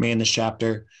thing for me in this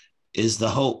chapter is the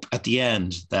hope at the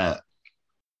end that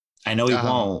I know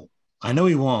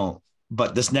he won't,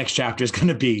 but this next chapter is going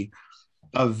to be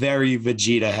a very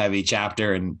Vegeta heavy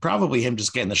chapter and probably him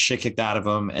just getting the shit kicked out of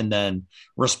him and then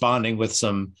responding with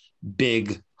some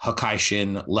big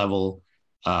Hakaishin level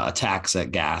attacks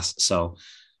at Gas. So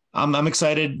I'm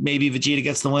excited. Maybe Vegeta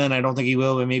gets the win. I don't think he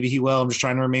will, but maybe he will. I'm just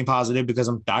trying to remain positive because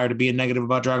I'm tired of being negative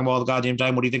about Dragon Ball all the goddamn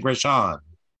time. What do you think, Rashawn?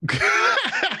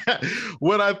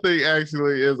 What I think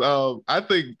actually is, I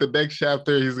think the next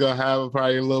chapter he's gonna have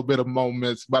probably a little bit of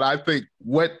moments, but I think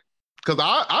because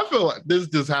I feel like this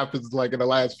just happens like in the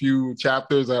last few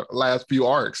chapters or last few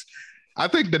arcs. I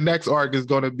think the next arc is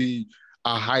going to be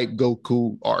a hype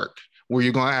Goku arc where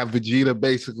you're going to have Vegeta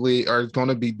basically, or it's going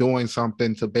to be doing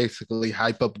something to basically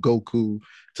hype up Goku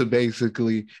to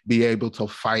basically be able to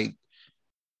fight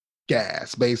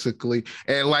Gas, basically.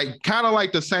 And like kind of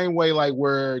like the same way like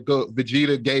where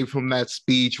Vegeta gave him that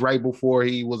speech right before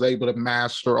he was able to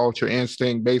master Ultra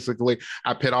Instinct. Basically,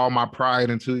 I put all my pride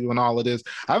into you and all of this.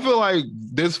 I feel like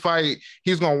this fight,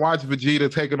 he's going to watch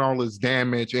Vegeta taking all his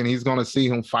damage and he's going to see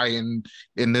him fighting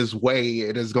in this way.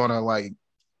 It is going to like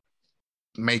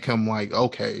make him like,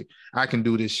 okay, I can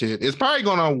do this shit. It's probably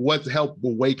gonna help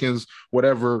awakens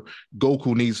whatever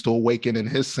Goku needs to awaken in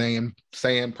his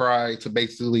Saiyan pride to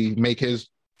basically make his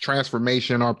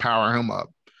transformation or power him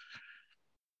up.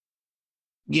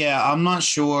 Yeah, I'm not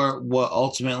sure what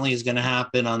ultimately is going to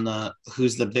happen on the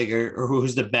who's the bigger or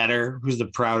who's the better, who's the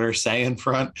prouder Saiyan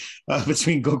front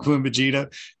between Goku and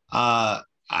Vegeta.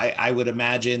 I would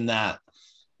imagine that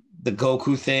the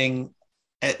Goku thing,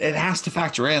 it has to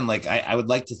factor in. Like, I would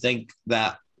like to think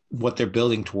that what they're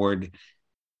building toward,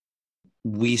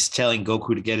 Whis telling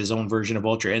Goku to get his own version of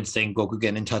Ultra Instinct, Goku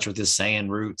getting in touch with his Saiyan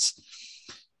roots.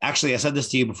 Actually, I said this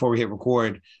to you before we hit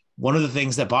record. One of the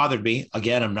things that bothered me,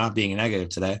 again, I'm not being negative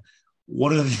today.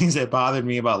 One of the things that bothered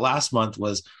me about last month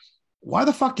was why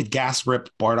the fuck did Gas rip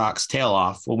Bardock's tail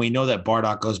off when we know that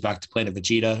Bardock goes back to Planet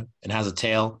Vegeta and has a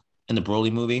tail in the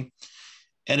Broly movie?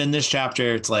 And in this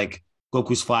chapter, it's like,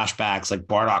 Goku's flashbacks, like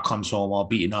Bardock comes home all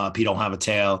beaten up. He don't have a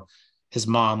tail. His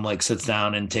mom like sits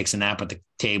down and takes a nap at the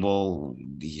table.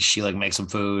 She like makes some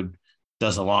food,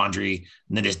 does the laundry,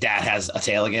 and then his dad has a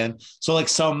tail again. So like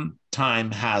some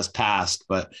time has passed,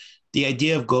 but the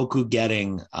idea of Goku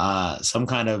getting some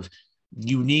kind of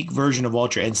unique version of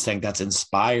Ultra Instinct that's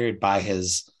inspired by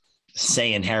his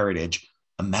Saiyan heritage.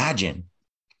 Imagine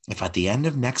if at the end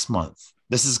of next month,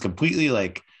 this is completely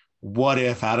like, what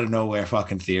if out of nowhere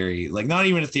fucking theory, like not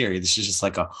even a theory. This is just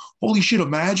like a holy shit,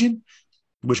 imagine,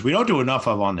 which we don't do enough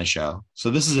of on this show.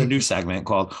 So this is a new segment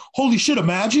called Holy Shit,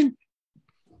 Imagine.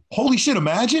 Holy shit,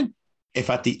 imagine if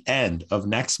at the end of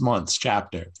next month's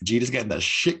chapter, Vegeta's getting the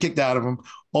shit kicked out of him.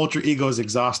 Ultra Ego is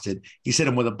exhausted. He's hit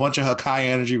him with a bunch of Hakai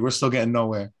energy. We're still getting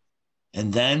nowhere.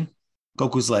 And then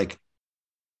Goku's like,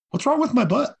 what's wrong with my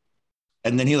butt?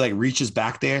 And then he like reaches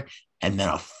back there and then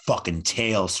a fucking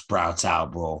tail sprouts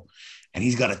out, bro. And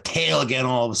he's got a tail again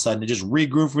all of a sudden. It just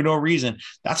regrew for no reason.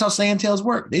 That's how Saiyan tails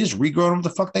work. They just regrow them what the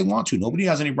fuck they want to. Nobody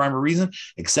has any rhyme or reason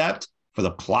except for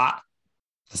the plot.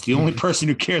 That's the only person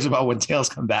who cares about when tails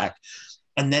come back.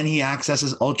 And then he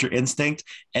accesses Ultra Instinct.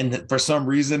 And for some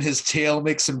reason, his tail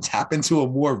makes him tap into a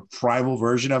more primal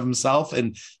version of himself.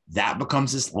 And that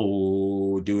becomes this,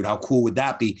 oh, dude, how cool would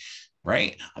that be?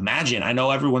 Right? Imagine, I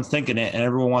know everyone's thinking it and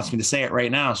everyone wants me to say it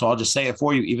right now. So I'll just say it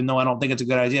for you, even though I don't think it's a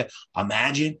good idea.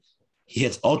 Imagine he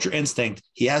hits Ultra Instinct.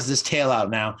 He has this tail out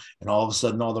now. And all of a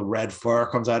sudden, all the red fur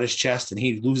comes out his chest and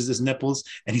he loses his nipples.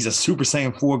 And he's a Super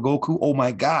Saiyan 4 Goku. Oh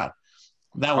my God.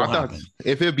 That will happen.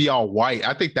 If it'd be all white,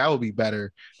 I think that would be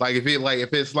better. Like if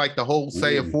it's like the whole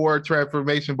Saiyan 4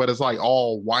 transformation, but it's like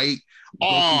all white.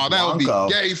 Oh, that would be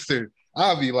gangster.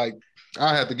 I'd be like,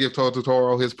 I had to give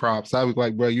Totoro his props. I was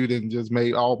like, bro, you didn't just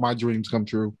make all my dreams come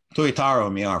true. Toyotaro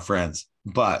and me are friends,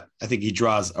 but I think he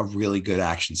draws a really good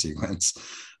action sequence.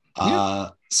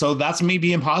 Yeah. So that's me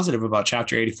being positive about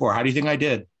chapter 84. How do you think I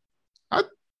did?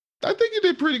 I think you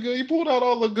did pretty good. You pulled out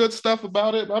all the good stuff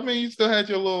about it. I mean, you still had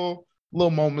your little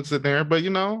moments in there, but you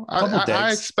know, Couple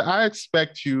digs. I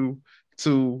expect you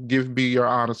to give me your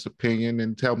honest opinion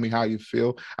and tell me how you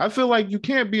feel. I feel like you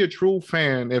can't be a true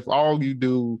fan if all you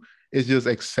do is just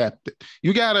accept it.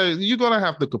 You're gonna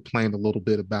have to complain a little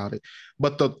bit about it.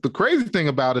 But the crazy thing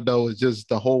about it though is just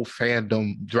the whole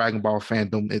fandom, Dragon Ball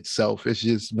fandom itself. It's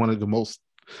just one of the most,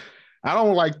 I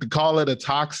don't like to call it a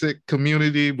toxic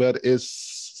community, but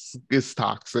it's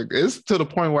toxic. It's to the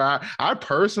point where I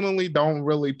personally don't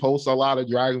really post a lot of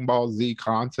Dragon Ball Z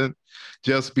content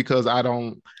just because I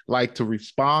don't like to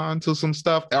respond to some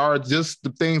stuff, or just the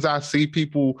things I see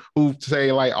people who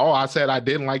say like, oh, I said I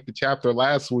didn't like the chapter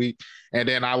last week, and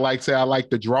then I like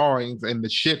the drawings and the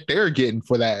shit they're getting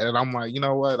for that, and I'm like, you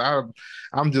know what,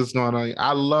 I'm just gonna,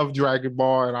 I love Dragon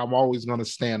Ball and I'm always gonna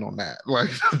stand on that. Like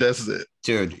that's it.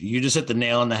 Dude, you just hit the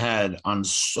nail on the head on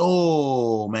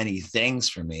so many things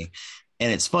for me.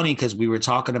 And it's funny because we were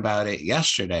talking about it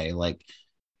yesterday. Like,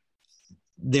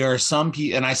 there are some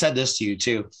people, and I said this to you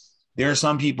too. There are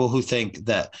some people who think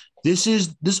that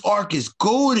this arc is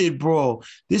goated, bro.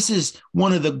 This is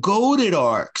one of the goated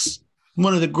arcs,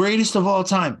 one of the greatest of all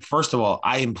time. First of all,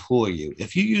 I implore you,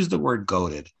 if you use the word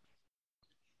goated,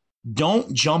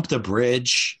 don't jump the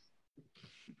bridge,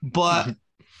 but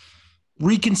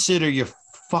reconsider your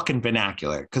fucking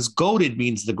vernacular, because goated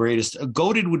means the greatest.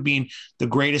 Goated would mean the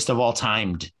greatest of all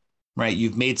timed, right?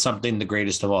 You've made something the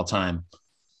greatest of all time.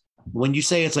 When you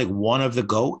say it's like one of the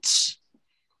goats,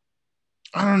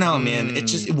 I don't know, man.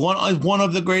 It's just one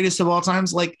of the greatest of all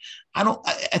times. Like,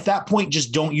 at that point,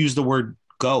 just don't use the word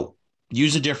goat.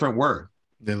 Use a different word.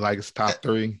 Then like it's top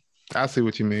 3. I see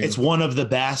what you mean. It's one of the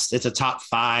best. It's a top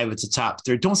 5. It's a top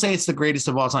 3. Don't say it's the greatest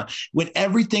of all time. When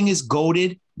everything is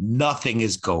goated, nothing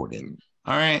is goated.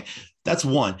 All right. That's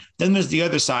one. Then there's the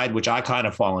other side, which I kind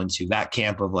of fall into, that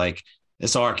camp of like,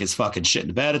 this arc is fucking shit in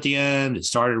the bed at the end. It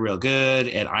started real good,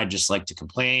 and I just like to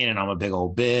complain, and I'm a big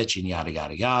old bitch, and yada,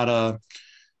 yada, yada.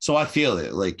 So I feel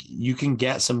it. Like, you can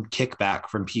get some kickback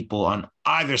from people on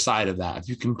either side of that. If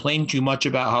you complain too much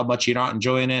about how much you're not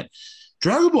enjoying it,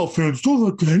 Dragon Ball fans don't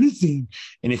like anything.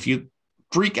 And if you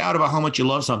freak out about how much you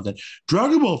love something,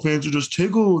 Dragon Ball fans will just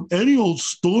take on any old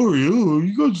story. Oh,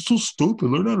 you guys are so stupid.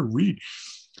 Learn how to read.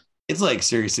 It's like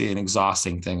seriously an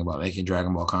exhausting thing about making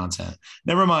Dragon Ball content.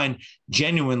 Never mind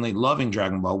genuinely loving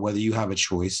Dragon Ball, whether you have a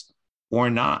choice or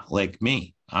not. Like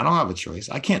me, I don't have a choice.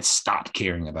 I can't stop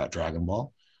caring about Dragon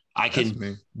Ball. I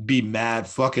can be mad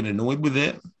fucking annoyed with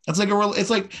it. It's like it's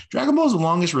like Dragon Ball is the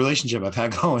longest relationship I've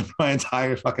had going my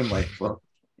entire fucking life, bro.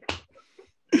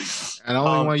 And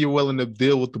only one you're willing to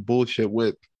deal with the bullshit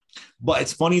with. But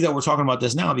it's funny that we're talking about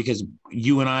this now, because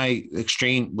you and I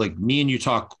exchange, like, me and you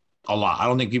talk a lot. I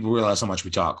don't think people realize how much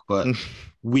we talk, but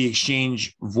we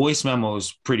exchange voice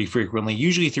memos pretty frequently,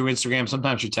 usually through Instagram,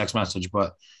 sometimes through text message.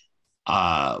 But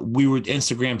we were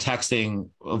Instagram texting,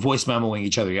 voice memoing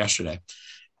each other yesterday.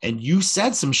 And you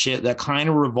said some shit that kind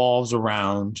of revolves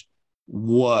around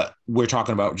what we're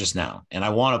talking about just now. And I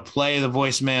want to play the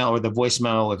voicemail or the voice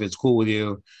memo if it's cool with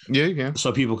you. Yeah, you can.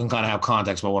 So people can kind of have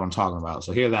context about what I'm talking about.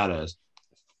 So here that is.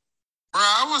 Bro,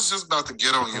 I was just about to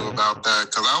get on you about that,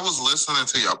 because I was listening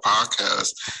to your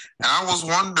podcast and I was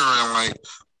wondering, like,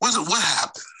 what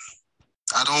happened?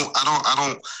 I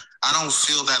don't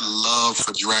feel that love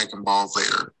for Dragon Ball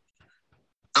there.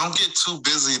 Don't get too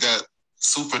busy that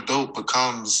Super Dope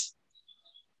becomes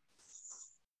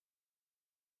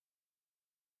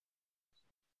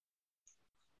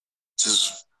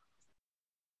just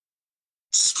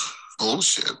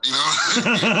bullshit, you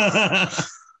know?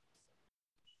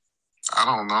 I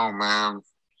don't know, man.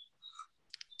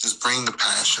 Just bring the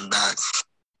passion back.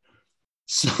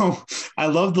 So I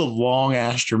love the long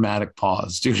ass dramatic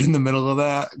pause, dude, in the middle of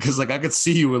that. Cause like I could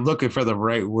see you were looking for the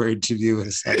right word to do in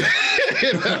a second.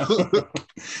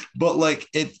 But like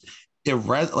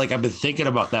like I've been thinking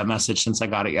about that message since I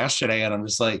got it yesterday. And I'm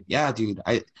just like, yeah, dude,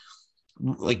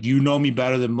 like, you know me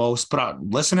better than most, but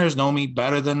listeners know me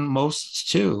better than most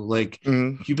too. Like,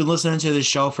 you've been listening to this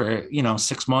show for,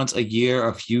 6 months, a year,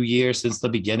 a few years since the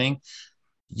beginning.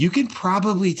 You can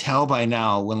probably tell by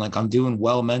now when like I'm doing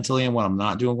well mentally and when I'm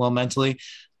not doing well mentally.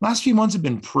 Last few months have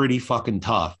been pretty fucking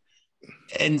tough.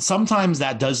 And sometimes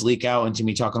that does leak out into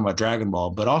me talking about Dragon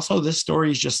Ball, but also this story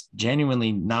is just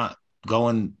genuinely not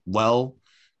going well,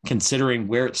 considering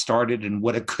where it started and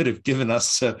what it could have given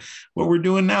us to what we're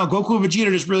doing now. Goku and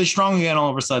Vegeta just really strong again all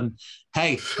of a sudden.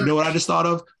 Hey, you know what I just thought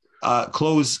of?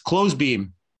 Clothes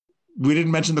beam. We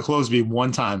didn't mention the clothes beam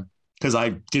one time because I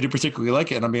didn't particularly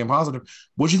like it, and I'm being positive.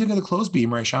 What'd you think of the clothes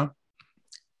beam, Ray Sean?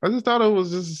 I just thought it was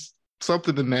just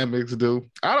something the Namex do.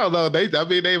 I don't know.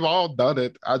 They've all done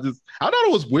it. I thought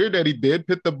it was weird that he did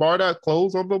put the Bardock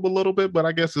clothes on them a little bit, but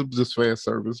I guess it was just fan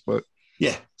service. But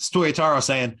yeah, Stoyotaro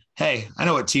saying, "Hey, I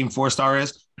know what Team 4-Star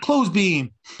is. Close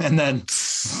beam," and then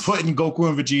putting Goku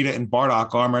and Vegeta in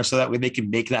Bardock armor so that way they can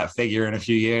make that figure in a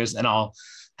few years. And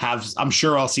I'm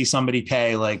sure I'll see somebody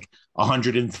pay like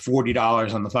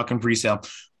 $140 on the fucking pre-sale.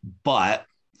 But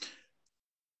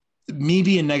me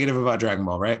being negative about Dragon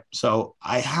Ball, right? So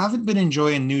I haven't been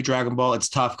enjoying new Dragon Ball. It's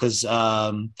tough because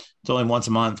it's only once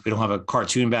a month. We don't have a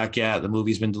cartoon back yet. The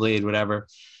movie's been delayed, whatever.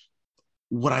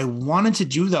 What I wanted to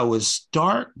do, though, is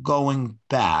start going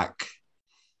back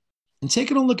and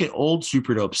taking a look at old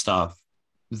Super Dope stuff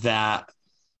that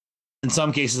in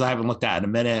some cases I haven't looked at in a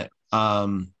minute.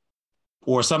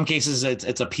 Or some cases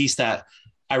it's a piece that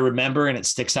I remember and it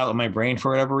sticks out in my brain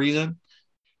for whatever reason.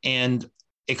 And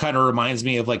it kind of reminds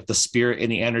me of like the spirit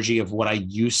and the energy of what I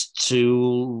used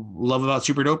to love about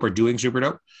Super Dope or doing Super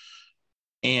Dope.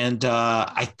 And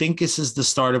I think this is the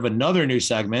start of another new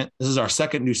segment. This is our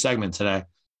second new segment today.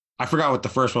 I forgot what the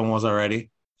first one was already.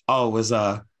 Oh, it was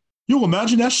you'll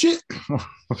imagine that shit.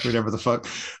 Whatever the fuck.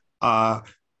 I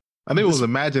think it was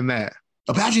Imagine That.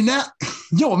 Imagine that.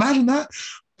 Yo, imagine that.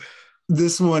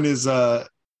 This one is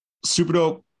Super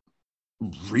Dope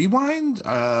Rewind.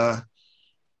 I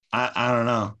don't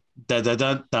know. Dun, dun,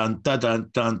 dun, dun, dun, dun,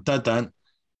 dun, dun, dun.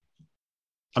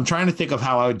 I'm trying to think of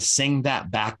how I would sing that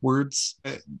backwards.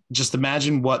 Just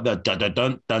imagine what the dun dun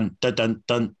dun dun dun dun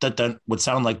dun dun, dun would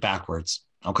sound like backwards.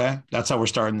 Okay, that's how we're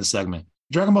starting the segment.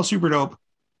 Dragon Ball Super Dope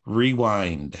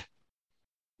Rewind.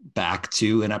 Back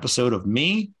to an episode of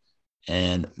me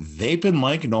and Vapin'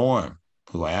 Like Norm,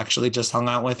 who I actually just hung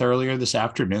out with earlier this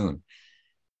afternoon.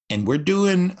 And we're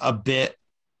doing a bit.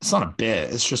 It's not a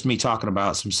bit. It's just me talking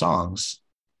about some songs,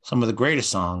 some of the greatest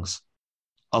songs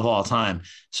of all time.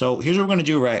 So here's what we're going to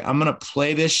do, right? I'm going to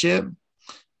play this shit.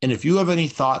 And if you have any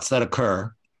thoughts that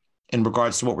occur in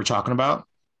regards to what we're talking about,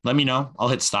 let me know. I'll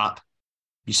hit stop.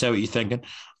 You say what you're thinking.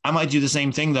 I might do the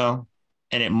same thing, though.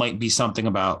 And it might be something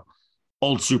about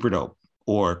old Super Dope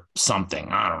or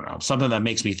something. I don't know. Something that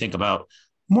makes me think about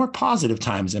more positive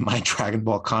times in my Dragon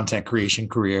Ball content creation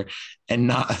career and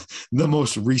not the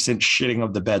most recent shitting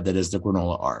of the bed that is the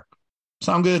granola arc.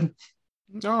 Sound good?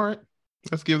 All right.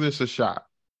 Let's give this a shot.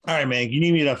 All right, man. You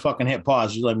need me to fucking hit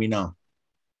pause. You let me know.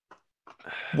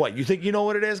 What, you think you know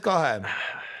what it is? Go ahead.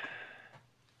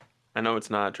 I know it's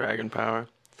not Dragon Power,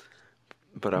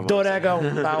 but I'm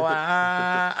Dragon Power.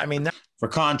 I mean, for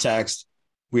context,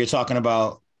 we are talking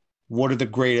about what are the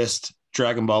greatest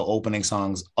Dragon Ball opening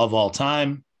songs of all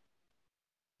time.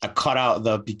 I cut out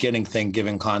the beginning thing,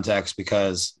 giving context,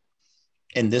 because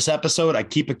in this episode, I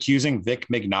keep accusing Vic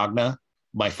Mignogna,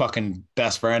 my fucking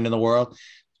best friend in the world,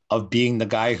 of being the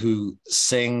guy who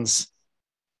sings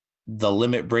the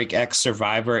Limit Break X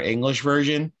Survivor English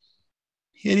version.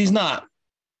 And he's not.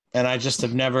 And I just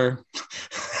have never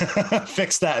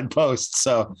fixed that in post.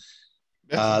 So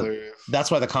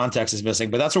that's why the context is missing.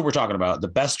 But that's what we're talking about. The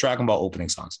best Dragon Ball opening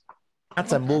songs.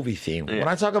 That's a movie theme. Yeah. When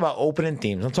I talk about opening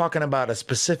themes, I'm talking about a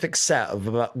specific set of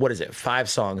about, what is it, 5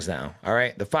 songs now. All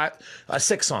right.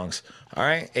 6 songs. All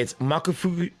right. It's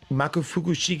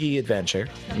Makufukushigi Adventure,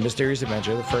 Mysterious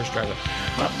Adventure, the first Dragon.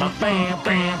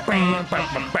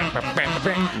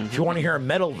 If you want to hear a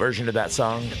metal version of that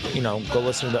song, go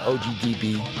listen to the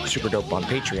OGDB Super Dope on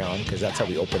Patreon, because that's how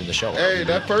we open the show. Hey,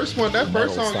 that first song you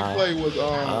played was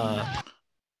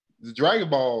the Dragon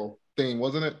Ball theme,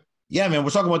 wasn't it? Yeah, man, we're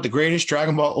talking about the greatest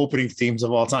Dragon Ball opening themes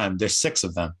of all time. There's 6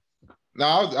 of them. No,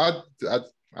 I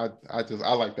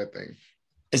like that thing.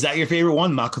 Is that your favorite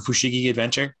one, Makufushigi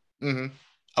Adventure? Mm-hmm.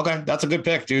 Okay, that's a good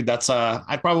pick, dude. That's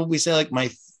I'd probably say like my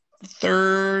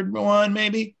 3rd one,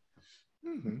 maybe.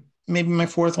 Mm-hmm. Maybe my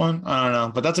 4th one. I don't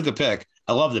know, but that's a good pick.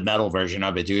 I love the metal version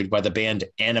of it, dude, by the band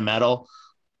Animetal.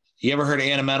 You ever heard of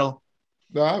Animetal?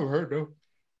 No, I haven't heard though.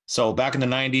 So back in the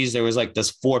 90s, there was like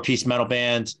this 4-piece metal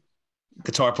band.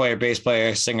 Guitar player, bass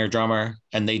player, singer, drummer,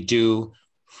 and they do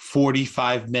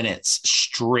 45 minutes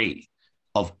straight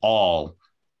of all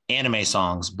anime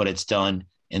songs, but it's done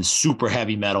in super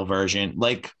heavy metal version,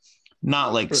 like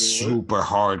not like super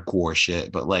hardcore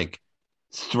shit, but like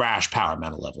thrash power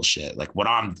metal level shit, like what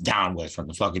I'm down with from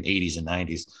the fucking 80s and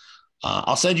 90s.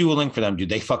 I'll send you a link for them, dude.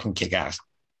 They fucking kick ass.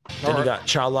 Then you got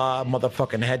Chala,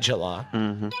 motherfucking Head Chala.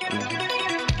 Mm-hmm.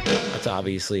 That's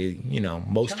obviously,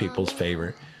 most people's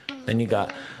favorite. Then you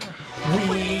got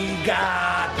We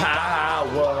Got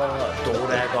Power.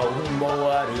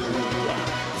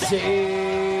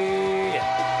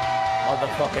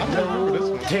 Motherfucking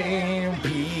no team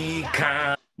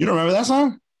pecan. You don't remember that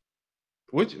song?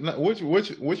 Which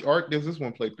arc does this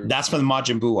one play through? That's for the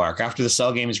Majin Buu arc. After the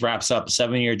Cell Games wraps up,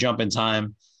 7-year jump in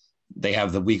time, they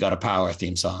have the We Got a Power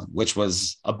theme song, which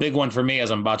was a big one for me,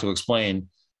 as I'm about to explain.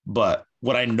 But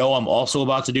what I know I'm also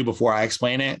about to do before I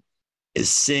explain it is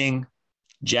sing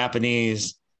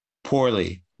Japanese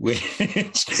poorly, which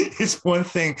is one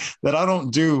thing that I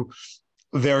don't do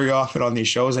very often on these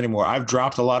shows anymore. I've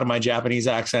dropped a lot of my Japanese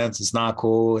accents. It's not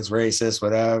cool. It's racist,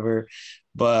 whatever.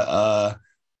 But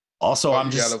also, I'm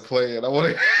just gotta play it. I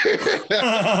want to.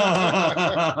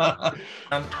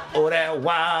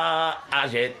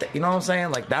 You know what I'm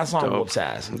saying? Like that song whoops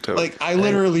ass. Like I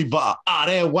literally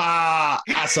I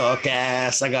suck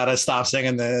ass. I gotta stop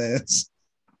singing this.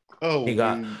 Oh, he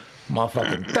got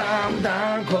motherfucking Dan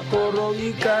Dan Kokoro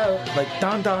Ika. Like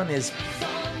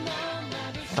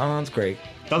Dan's great.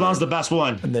 Dan's the best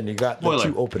one. And then you got the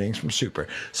two openings from Super.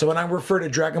 So when I refer to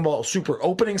Dragon Ball Super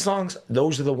opening songs,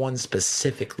 those are the ones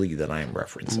specifically that I am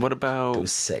referencing. What about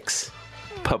those 6?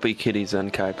 Puppy Kitty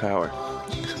Zenkai Power?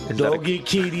 Doggy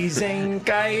Kitty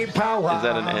Zenkai Power. Is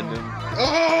that an ending?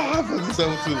 Oh, I thought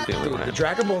so too. Dude, the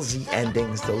Dragon Ball Z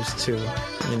endings, those 2.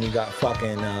 And then you got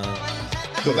fucking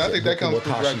because I think that comes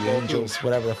from Dragon Ball Angels,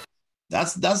 whatever.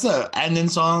 That's the ending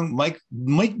song. Mike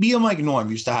B and Mike Norm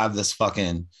used to have this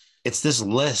fucking. It's this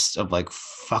list of like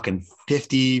fucking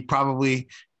 50 probably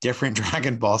different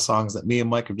Dragon Ball songs that me and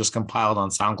Mike have just compiled on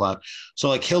SoundCloud. So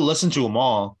like he'll listen to them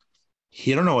all.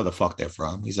 He don't know where the fuck they're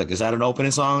from. He's like, is that an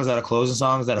opening song? Is that a closing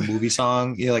song? Is that a movie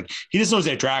song? You know, like he just knows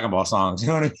they're Dragon Ball songs. You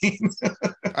know what I mean?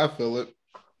 I feel it.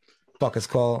 Fuck it's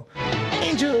called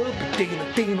Angel,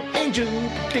 Angel, Angel,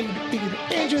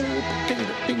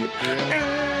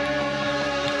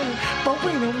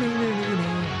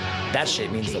 that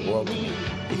shit means the world to me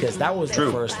because that was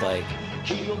the first like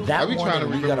that one. Trying to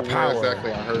We Got a Power.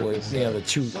 Exactly I heard was, the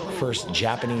 2 first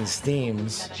Japanese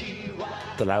themes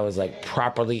that I was like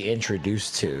properly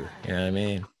introduced to. You know what I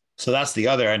mean? So that's the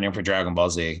other ending for Dragon Ball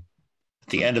Z. At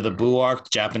the end of the Buu arc,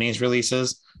 Japanese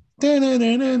releases,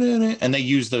 and they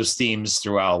use those themes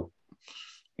throughout.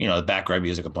 The background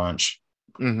music a bunch.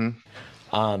 Mm-hmm.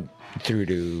 Through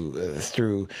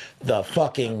the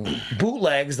fucking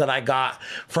bootlegs that I got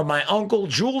from my uncle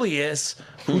Julius,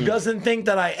 who doesn't think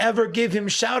that I ever give him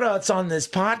shout outs on this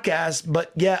podcast,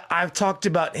 but yeah, I've talked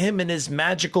about him and his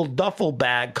magical duffel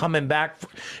bag coming back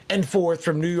and forth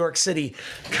from New York City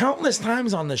countless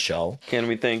times on the show. Can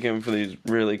we thank him for these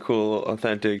really cool,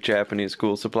 authentic Japanese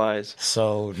school supplies?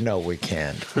 So no, we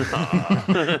can't. We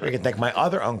can thank my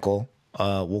other uncle.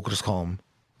 We'll just call him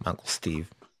Uncle Steve.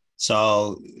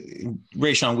 So,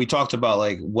 Rayshawn, we talked about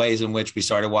like ways in which we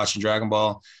started watching Dragon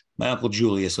Ball. My Uncle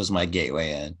Julius was my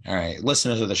gateway in. All right.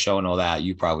 Listeners of the show know that.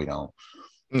 You probably don't.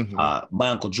 Mm-hmm. My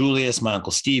Uncle Julius, my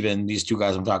Uncle Steven, these 2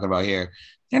 guys I'm talking about here,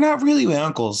 they're not really my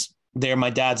uncles. They're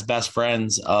my dad's best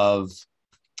friends of,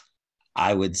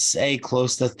 I would say,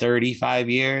 close to 35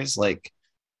 years. Like,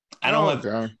 I don't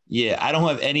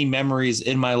have any memories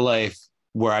in my life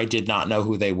where I did not know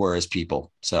who they were as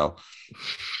people. So,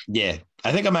 yeah.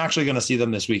 I think I'm actually going to see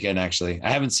them this weekend, actually. I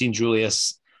haven't seen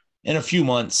Julius in a few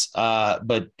months,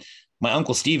 but my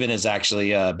Uncle Steven has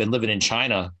actually been living in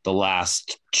China the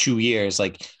last 2 years.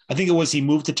 Like, I think it was he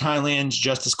moved to Thailand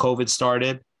just as COVID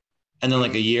started. And then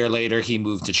like a year later, he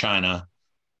moved to China.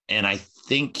 And I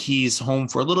think he's home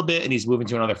for a little bit and he's moving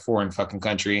to another foreign fucking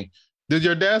country. Did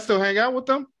your dad still hang out with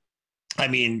them? I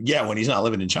mean, yeah, when he's not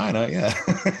living in China, yeah.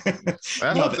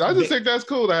 I just think that's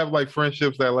cool to have like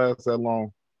friendships that last that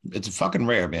long. It's fucking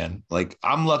rare, man. Like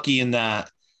I'm lucky in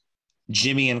that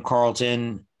Jimmy and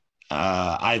Carlton,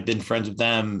 I've been friends with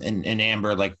them and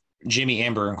Amber, like Jimmy,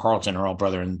 Amber, and Carlton are all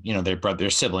brother and they're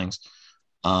siblings.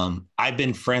 I've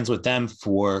been friends with them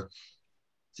for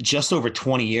just over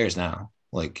 20 years now.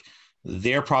 Like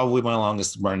they're probably my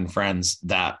longest running friends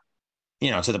that,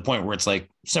 to the point where it's like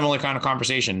similar kind of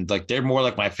conversation. Like they're more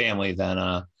like my family than,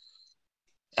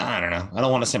 I don't know. I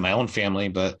don't want to say my own family,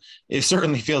 but it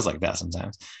certainly feels like that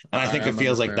sometimes. And I think it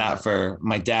feels like that for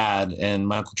my dad and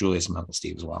my Uncle Julius and my Uncle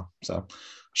Steve as well. So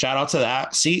shout out to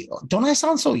that. See, don't I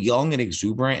sound so young and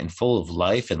exuberant and full of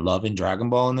life and love in Dragon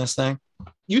Ball in this thing?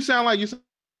 You sound like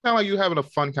you having a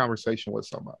fun conversation with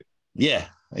somebody. Yeah.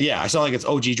 I sound like it's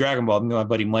OG Dragon Ball. Me and my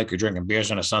buddy Mike are drinking beers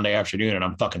on a Sunday afternoon and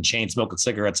I'm fucking chain smoking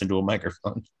cigarettes into a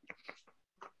microphone.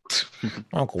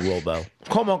 Uncle Robo.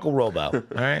 Call him Uncle Robo. All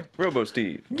right. Robo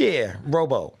Steve. Yeah,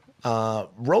 Robo.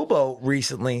 Robo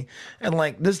recently, and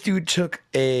like this dude took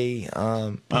he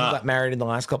got married in the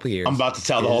last couple of years. I'm about to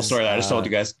tell the whole story that I just told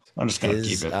you guys. I'm just gonna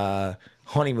keep it.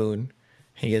 Honeymoon.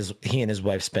 He and his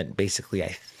wife spent basically, I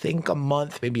think, a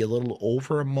month, maybe a little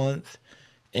over a month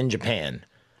in Japan.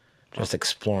 just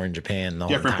exploring Japan. The whole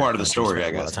Different entire part of the country. story, Spent I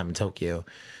a lot guess. of time in Tokyo,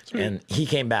 and he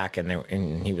came back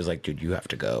and he was like, "Dude, you have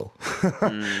to go."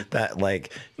 That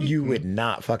like you would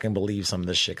not fucking believe some of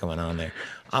this shit going on there.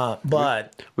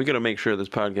 But We got to make sure this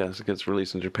podcast gets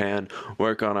released in Japan.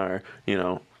 Work on our,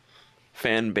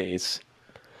 fan base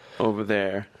over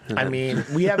there. I mean,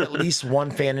 we have at least one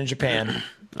fan in Japan.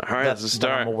 All right, that's a that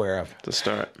start. I'm aware of. To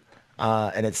start.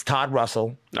 And it's Todd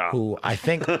Russell, Oh. who I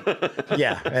think,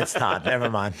 yeah, it's Todd. Never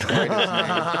mind.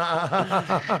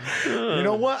 You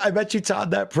know what? I bet you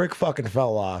Todd, that prick fucking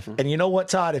fell off. And you know what,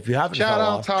 Todd? If you haven't Shout fell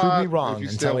out, off, Todd, prove me if wrong you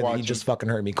and still tell me that you watching. just fucking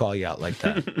heard me call you out like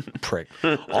that, prick.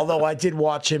 Although I did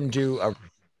watch him do a.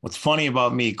 What's funny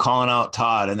about me calling out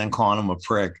Todd and then calling him a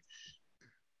prick?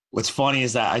 What's funny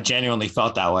is that I genuinely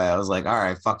felt that way. I was like, all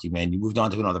right, fuck you, man. You moved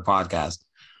on to another podcast.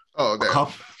 Oh, damn.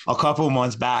 A couple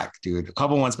months back, dude. A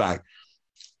couple months back.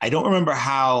 I don't remember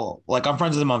how, like, I'm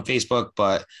friends with him on Facebook,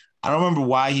 but I don't remember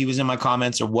why he was in my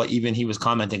comments or what even he was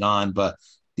commenting on. But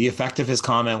the effect of his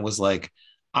comment was like,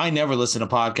 I never listen to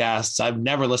podcasts. I've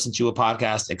never listened to a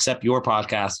podcast except your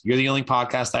podcast. You're the only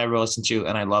podcast I ever listened to,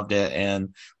 and I loved it.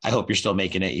 And I hope you're still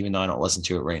making it, even though I don't listen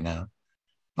to it right now.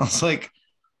 I was like,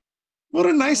 what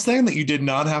a nice thing that you did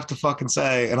not have to fucking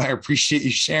say. And I appreciate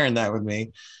you sharing that with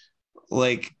me.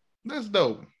 Like, That's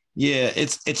dope. yeah,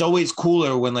 it's always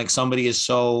cooler when like somebody is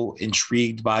so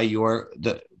intrigued by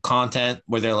the content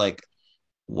where they're like,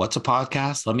 what's a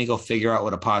podcast? Let me go figure out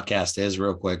what a podcast is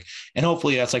real quick. And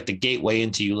hopefully that's like the gateway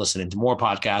into you listening to more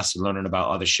podcasts and learning about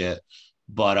other shit.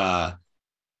 But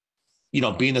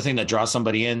being the thing that draws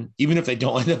somebody in, even if they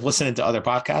don't end up listening to other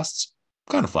podcasts,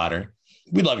 kind of flattering.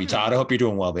 We love you, Todd. I hope you're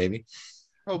doing well, baby.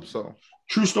 Hope so.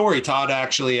 True story. Todd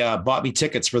actually bought me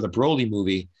tickets for the Broly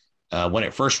movie when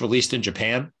it first released in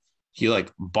Japan. He like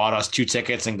bought us 2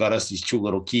 tickets and got us these 2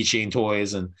 little keychain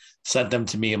toys and sent them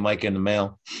to me and Mike in the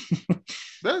mail.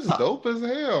 That's dope as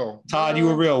hell. Todd, you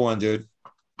a real one, dude.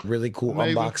 really cool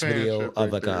Amazing unbox video fanship of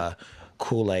right like there. a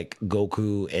cool like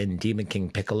Goku and Demon King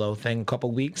Piccolo thing a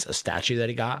couple weeks, a statue that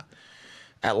he got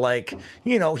at like,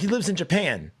 he lives in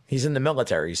Japan. He's in the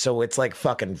military. So it's like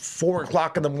fucking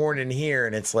 4:00 in the morning here.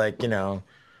 And it's like, I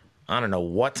don't know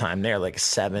what time there, like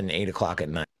 7, 8 o'clock at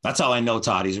night. That's how I know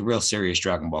Todd. He's a real serious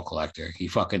Dragon Ball collector. He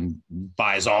fucking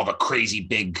buys all the crazy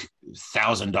big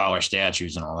 $1,000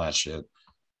 statues and all that shit.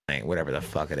 Whatever the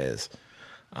fuck it is.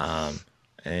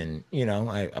 And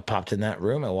I popped in that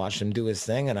room, I watched him do his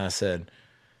thing, and I said,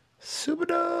 super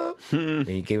dope. And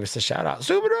he gave us a shout out,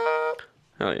 super dope.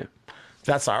 Hell yeah.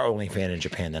 That's our only fan in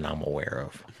Japan that I'm aware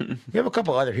of. We have a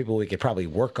couple other people we could probably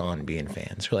work on being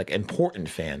fans, who are like important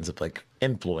fans of like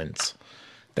influence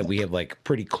that we have like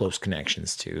pretty close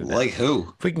connections to. That Like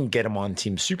who? if we can get them on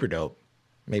Team Super Dope,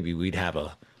 maybe we'd have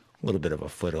a little bit of a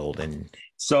foothold. And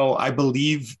So I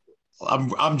believe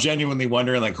I'm genuinely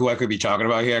wondering like who I could be talking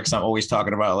about here, because I'm always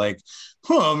talking about like,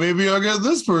 maybe I'll get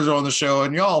this person on the show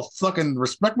and y'all fucking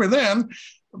respect me then.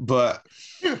 But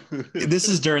this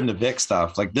is during the Vic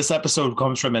stuff. Like this episode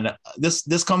comes from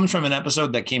this comes from an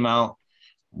episode that came out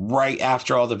right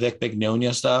after all the Vic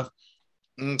Mignonia stuff.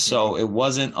 Mhm. So it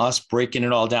wasn't us breaking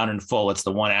it all down in full. It's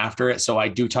the one after it. So I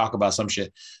do talk about some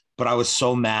shit, but I was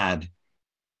so mad.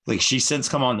 Like she's since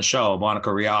come on the show,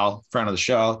 Monica Rial, friend of the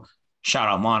show. Shout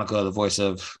out Monica, the voice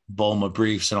of Bulma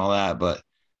Briefs and all that. But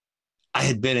I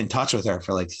had been in touch with her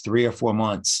for like 3 or 4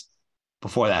 months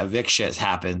before that Vic shit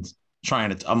happened.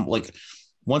 I'm like,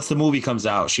 once the movie comes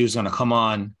out, she was gonna come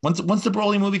on. Once the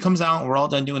Broly movie comes out, and we're all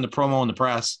done doing the promo and the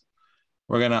press.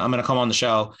 I'm gonna come on the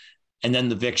show, and then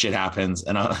the Vic shit happens,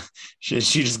 and she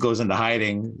just goes into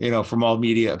hiding, from all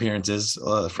media appearances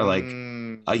for like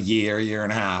a year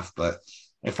and a half. But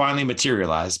it finally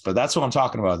materialized. But that's what I'm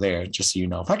talking about there. Just so you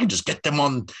know, if I can just get them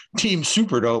on Team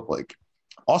Super Dope, like.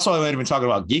 Also, I might have been talking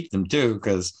about Geekdom too,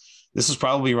 because this was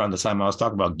probably around the time I was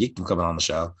talking about Geekdom coming on the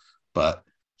show. But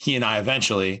he and I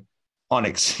eventually,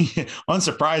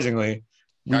 unsurprisingly,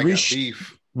 I got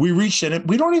beef. we reached an.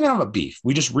 We don't even have a beef.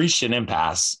 We just reached an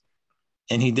impasse,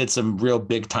 and he did some real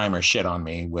big timer shit on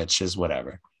me, which is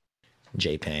whatever.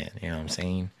 Japan, you know what I'm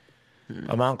saying?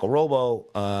 My Uncle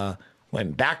Robo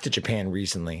went back to Japan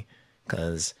recently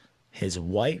because his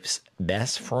wife's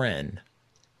best friend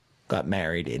got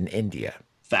married in India.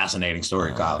 Fascinating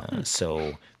story, Kyle.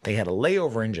 So they had a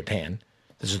layover in Japan.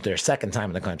 This was their second time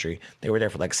in the country. They were there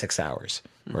for like 6 hours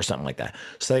or something like that.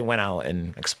 So they went out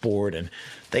and explored, and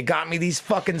they got me these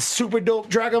fucking super dope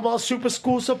Dragon Ball Super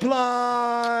School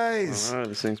supplies. All right,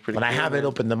 this thing's pretty But I cool, haven't man.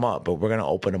 opened them up, but we're going to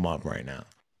open them up right now.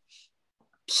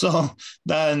 So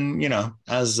then,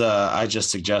 as I just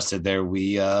suggested there,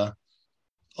 we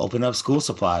Open up school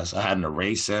supplies. I had an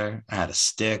eraser. I had a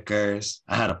stickers.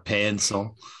 I had a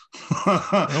pencil.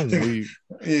 I'm weak.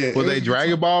 Yeah, Were they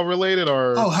Dragon Ball related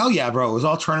or? Oh, hell yeah, bro. It was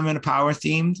all Tournament of Power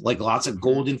themed, like lots of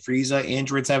Golden Frieza,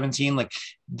 Android 17. Like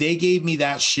they gave me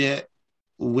that shit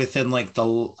within like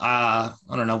the I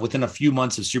don't know, within a few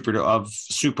months of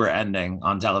super ending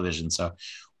on television. So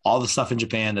all the stuff in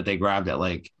Japan that they grabbed at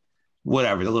like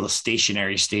whatever, the little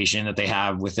stationary station that they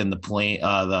have within the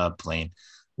plane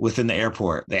within the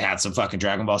airport. They had some fucking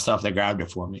Dragon Ball stuff. They grabbed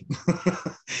it for me.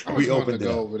 I We was wanting to opened it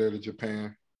go up. over there to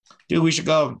Japan. Dude, we should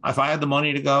go. If I had the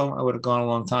money to go, I would have gone a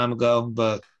long time ago,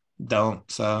 but don't.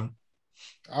 So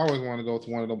I always want to go to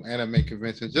one of them anime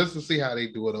conventions just to see how they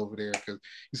do it over there. Because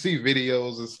you see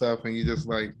videos and stuff, and you just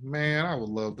like, man, I would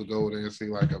love to go there and see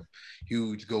like a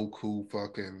huge Goku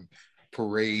fucking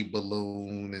parade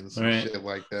balloon and some Right. shit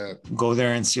like that. go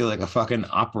there and see like a fucking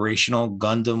operational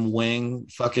Gundam wing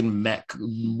fucking mech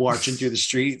marching through the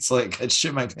streets. Like, I'd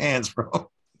shit my pants, bro.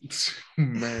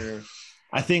 Man,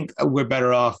 I think we're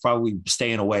better off probably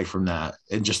staying away from that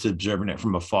and just observing it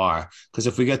from afar. Because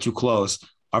if we get too close,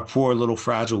 our poor little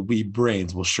fragile wee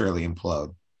brains will surely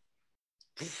implode.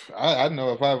 I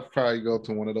know if I probably go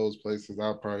to one of those places,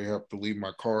 I'll probably have to leave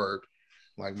my card,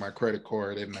 like my credit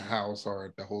card, in the house or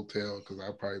at the hotel because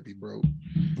I'll probably be broke.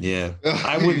 Yeah,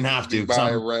 I wouldn't have to. Be 'cause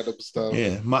buying I'm- random stuff.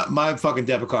 Yeah, my fucking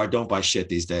debit card don't buy shit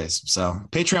these days. So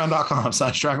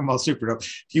patreon.com/Dragon Ball Super Dope.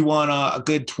 If you want a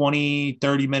good 20,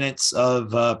 30 minutes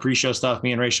of pre-show stuff,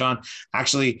 me and Ray Sean,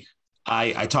 actually,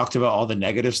 I talked about all the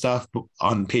negative stuff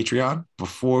on Patreon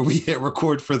before we hit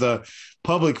record for the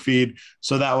public feed.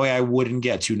 So that way I wouldn't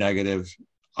get too negative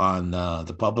on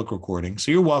the public recording.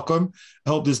 So you're welcome. I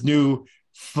hope this new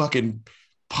fucking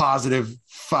positive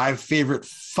 5 favorite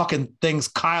fucking things,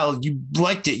 Kyle, you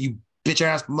liked it, you bitch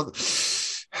ass mother.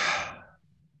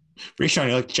 Rishon,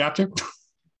 you like the chapter?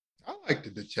 I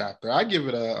liked the chapter. I give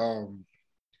it an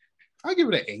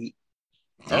 8.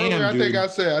 Damn, Earlier, dude. I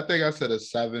think I said a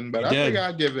 7, but You I did. think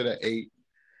I give it an 8.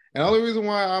 And the only reason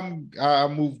why I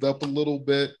moved up a little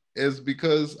bit is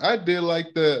because I did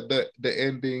like the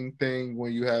ending thing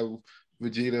when you have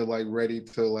Vegeta like ready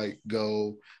to like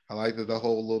go. I liked the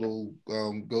whole little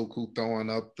Goku throwing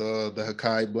up the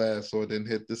Hakai blast so it didn't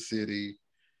hit the city.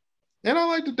 And I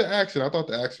liked the action. I thought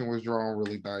the action was drawn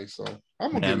really nice. So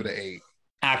I'm gonna Yeah. give it an 8.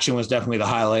 Action was definitely the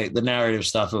highlight. The narrative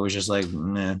stuff, it was just like,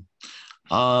 man.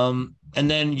 And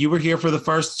then you were here for the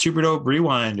first Super Dope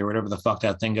Rewind or whatever the fuck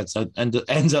that thing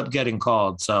ends up getting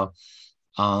called. So,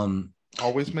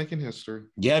 Always making history.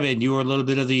 yeah, man, you were a little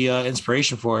bit of the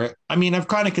inspiration for it. I mean, I've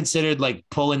kind of considered like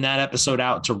pulling that episode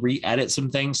out to re-edit some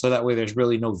things so that way there's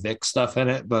really no Vic stuff in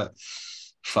it. But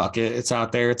fuck it, it's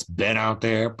out there. It's been out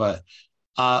there. But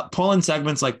pulling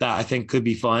segments like that, I think, could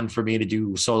be fun for me to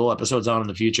do solo episodes on in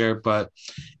the future. But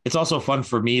it's also fun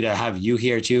for me to have you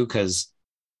here too, because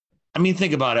I mean,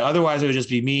 think about it. Otherwise, it would just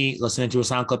be me listening to a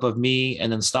sound clip of me and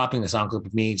then stopping the sound clip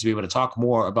of me to be able to talk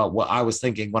more about what I was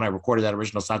thinking when I recorded that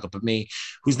original sound clip of me,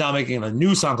 who's now making a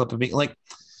new sound clip of me. Like,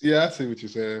 Yeah, I see what you're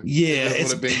saying. yeah, It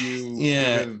it's would have been you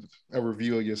yeah, giving a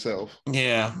review of yourself.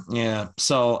 yeah.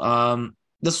 So,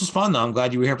 this was fun though. I'm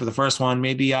glad you were here for the first one.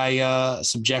 Maybe I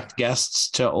subject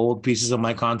guests to old pieces of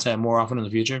my content more often in the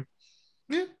future.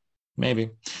 Yeah.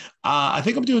 Maybe. I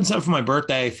think I'm doing something for my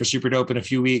birthday for Super Dope in a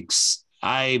few weeks.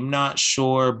 I'm not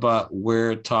sure, but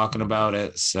we're talking about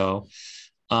it. So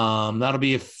that'll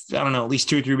be, I don't know, at least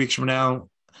 2 or 3 weeks from now.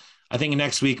 I think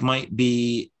next week might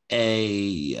be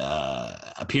a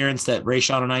appearance that Ray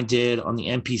Sean and I did on the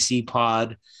NPC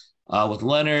pod with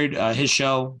Leonard, his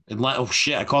show. Oh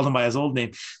shit, I called him by his old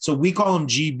name. So we call him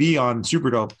GB on Super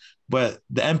Dope, but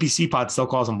the NPC pod still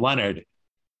calls him Leonard.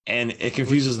 And it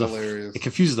confuses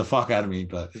the fuck out of me.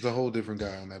 But It's a whole different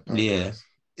guy on that podcast. Yeah.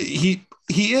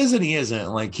 He is and he isn't.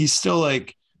 Like, he's still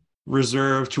like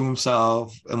reserved to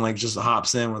himself and like just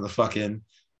hops in with a fucking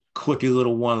quippy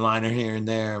little one-liner here and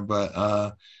there.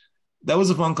 But that was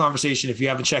a fun conversation. If you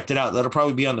haven't checked it out, that'll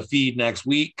probably be on the feed next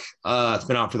week. It's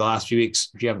been out for the last few weeks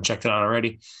if you haven't checked it out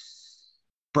already.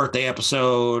 Birthday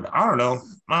episode. I don't know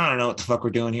what the fuck we're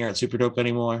doing here at Super Dope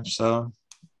anymore. So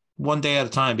one day at a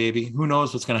time, baby. Who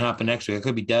knows what's gonna happen next week? I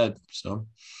could be dead. So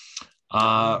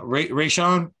Ray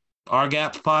Sean, our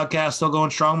Gap podcast still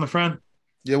going strong, my friend.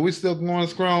 Yeah, we're still going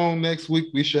strong. Next week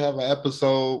we should have an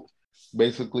episode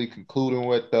basically concluding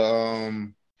with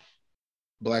the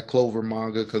Black Clover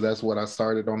manga, because that's what I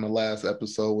started on the last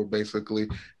episode. We're basically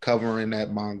covering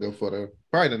that manga for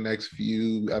probably the next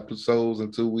few episodes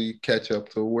until we catch up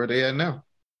to where they are now.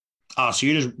 Oh, so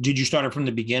did you start it from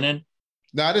the beginning?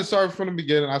 No, I didn't start from the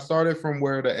beginning. I started from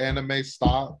where the anime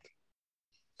stopped.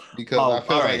 because I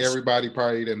feel all like right. everybody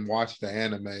probably didn't watch the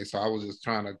anime, so I was just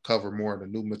trying to cover more of the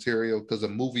new material because the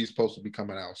movie's supposed to be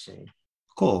coming out soon.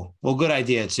 Cool. Well, good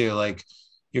idea too. Like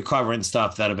you're covering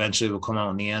stuff that eventually will come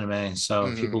out in the anime. So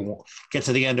if people get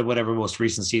to the end of whatever most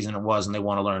recent season it was and they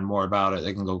want to learn more about it,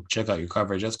 they can go check out your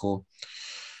coverage. That's cool.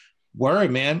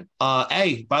 Word, man.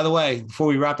 Hey, by the way, before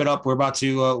we wrap it up, we're about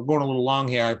to we're going a little long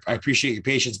here. I appreciate your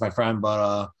patience, my friend,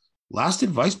 but last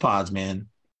advice pods, man,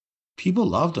 people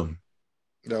loved them.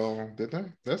 No, did they?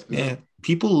 That's good. Yeah,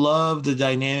 people love the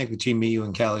dynamic between me, you,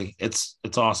 and Kelly. It's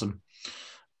awesome.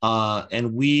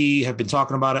 And we have been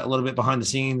talking about it a little bit behind the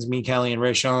scenes, me, Kelly, and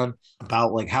Rayshawn,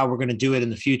 about like how we're going to do it in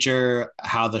the future,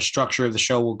 how the structure of the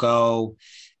show will go,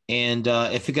 and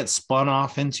if it gets spun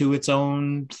off into its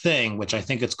own thing, which I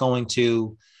think it's going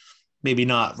to, maybe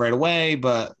not right away,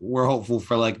 but we're hopeful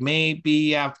for like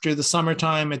maybe after the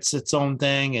summertime, it's its own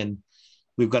thing, and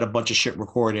we've got a bunch of shit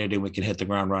recorded and we can hit the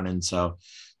ground running. So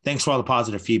thanks for all the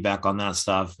positive feedback on that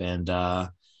stuff. And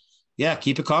yeah,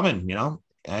 keep it coming. You know,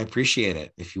 I appreciate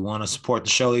it. If you want to support the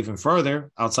show even further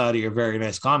outside of your very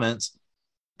nice comments,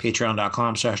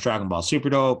 patreon.com/Dragon Ball Super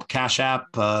Dope, Cash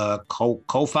App,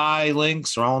 Ko-Fi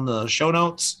links are all in the show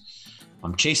notes.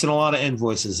 I'm chasing a lot of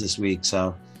invoices this week.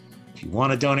 So if you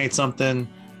want to donate something,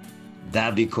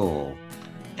 that'd be cool.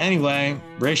 Anyway,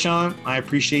 Rayshawn, I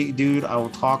appreciate you, dude. I will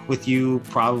talk with you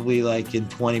probably like in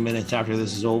 20 minutes after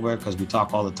this is over because we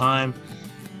talk all the time.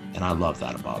 And I love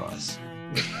that about us.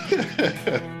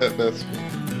 That's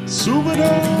Super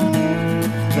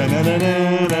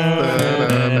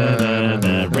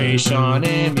Rayshawn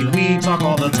and me, we talk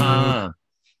all the time.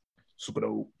 super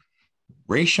dope.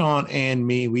 Rayshawn and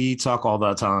me, we talk all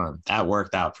the time. That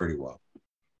worked out pretty well.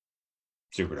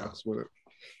 Super dope. That's what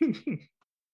it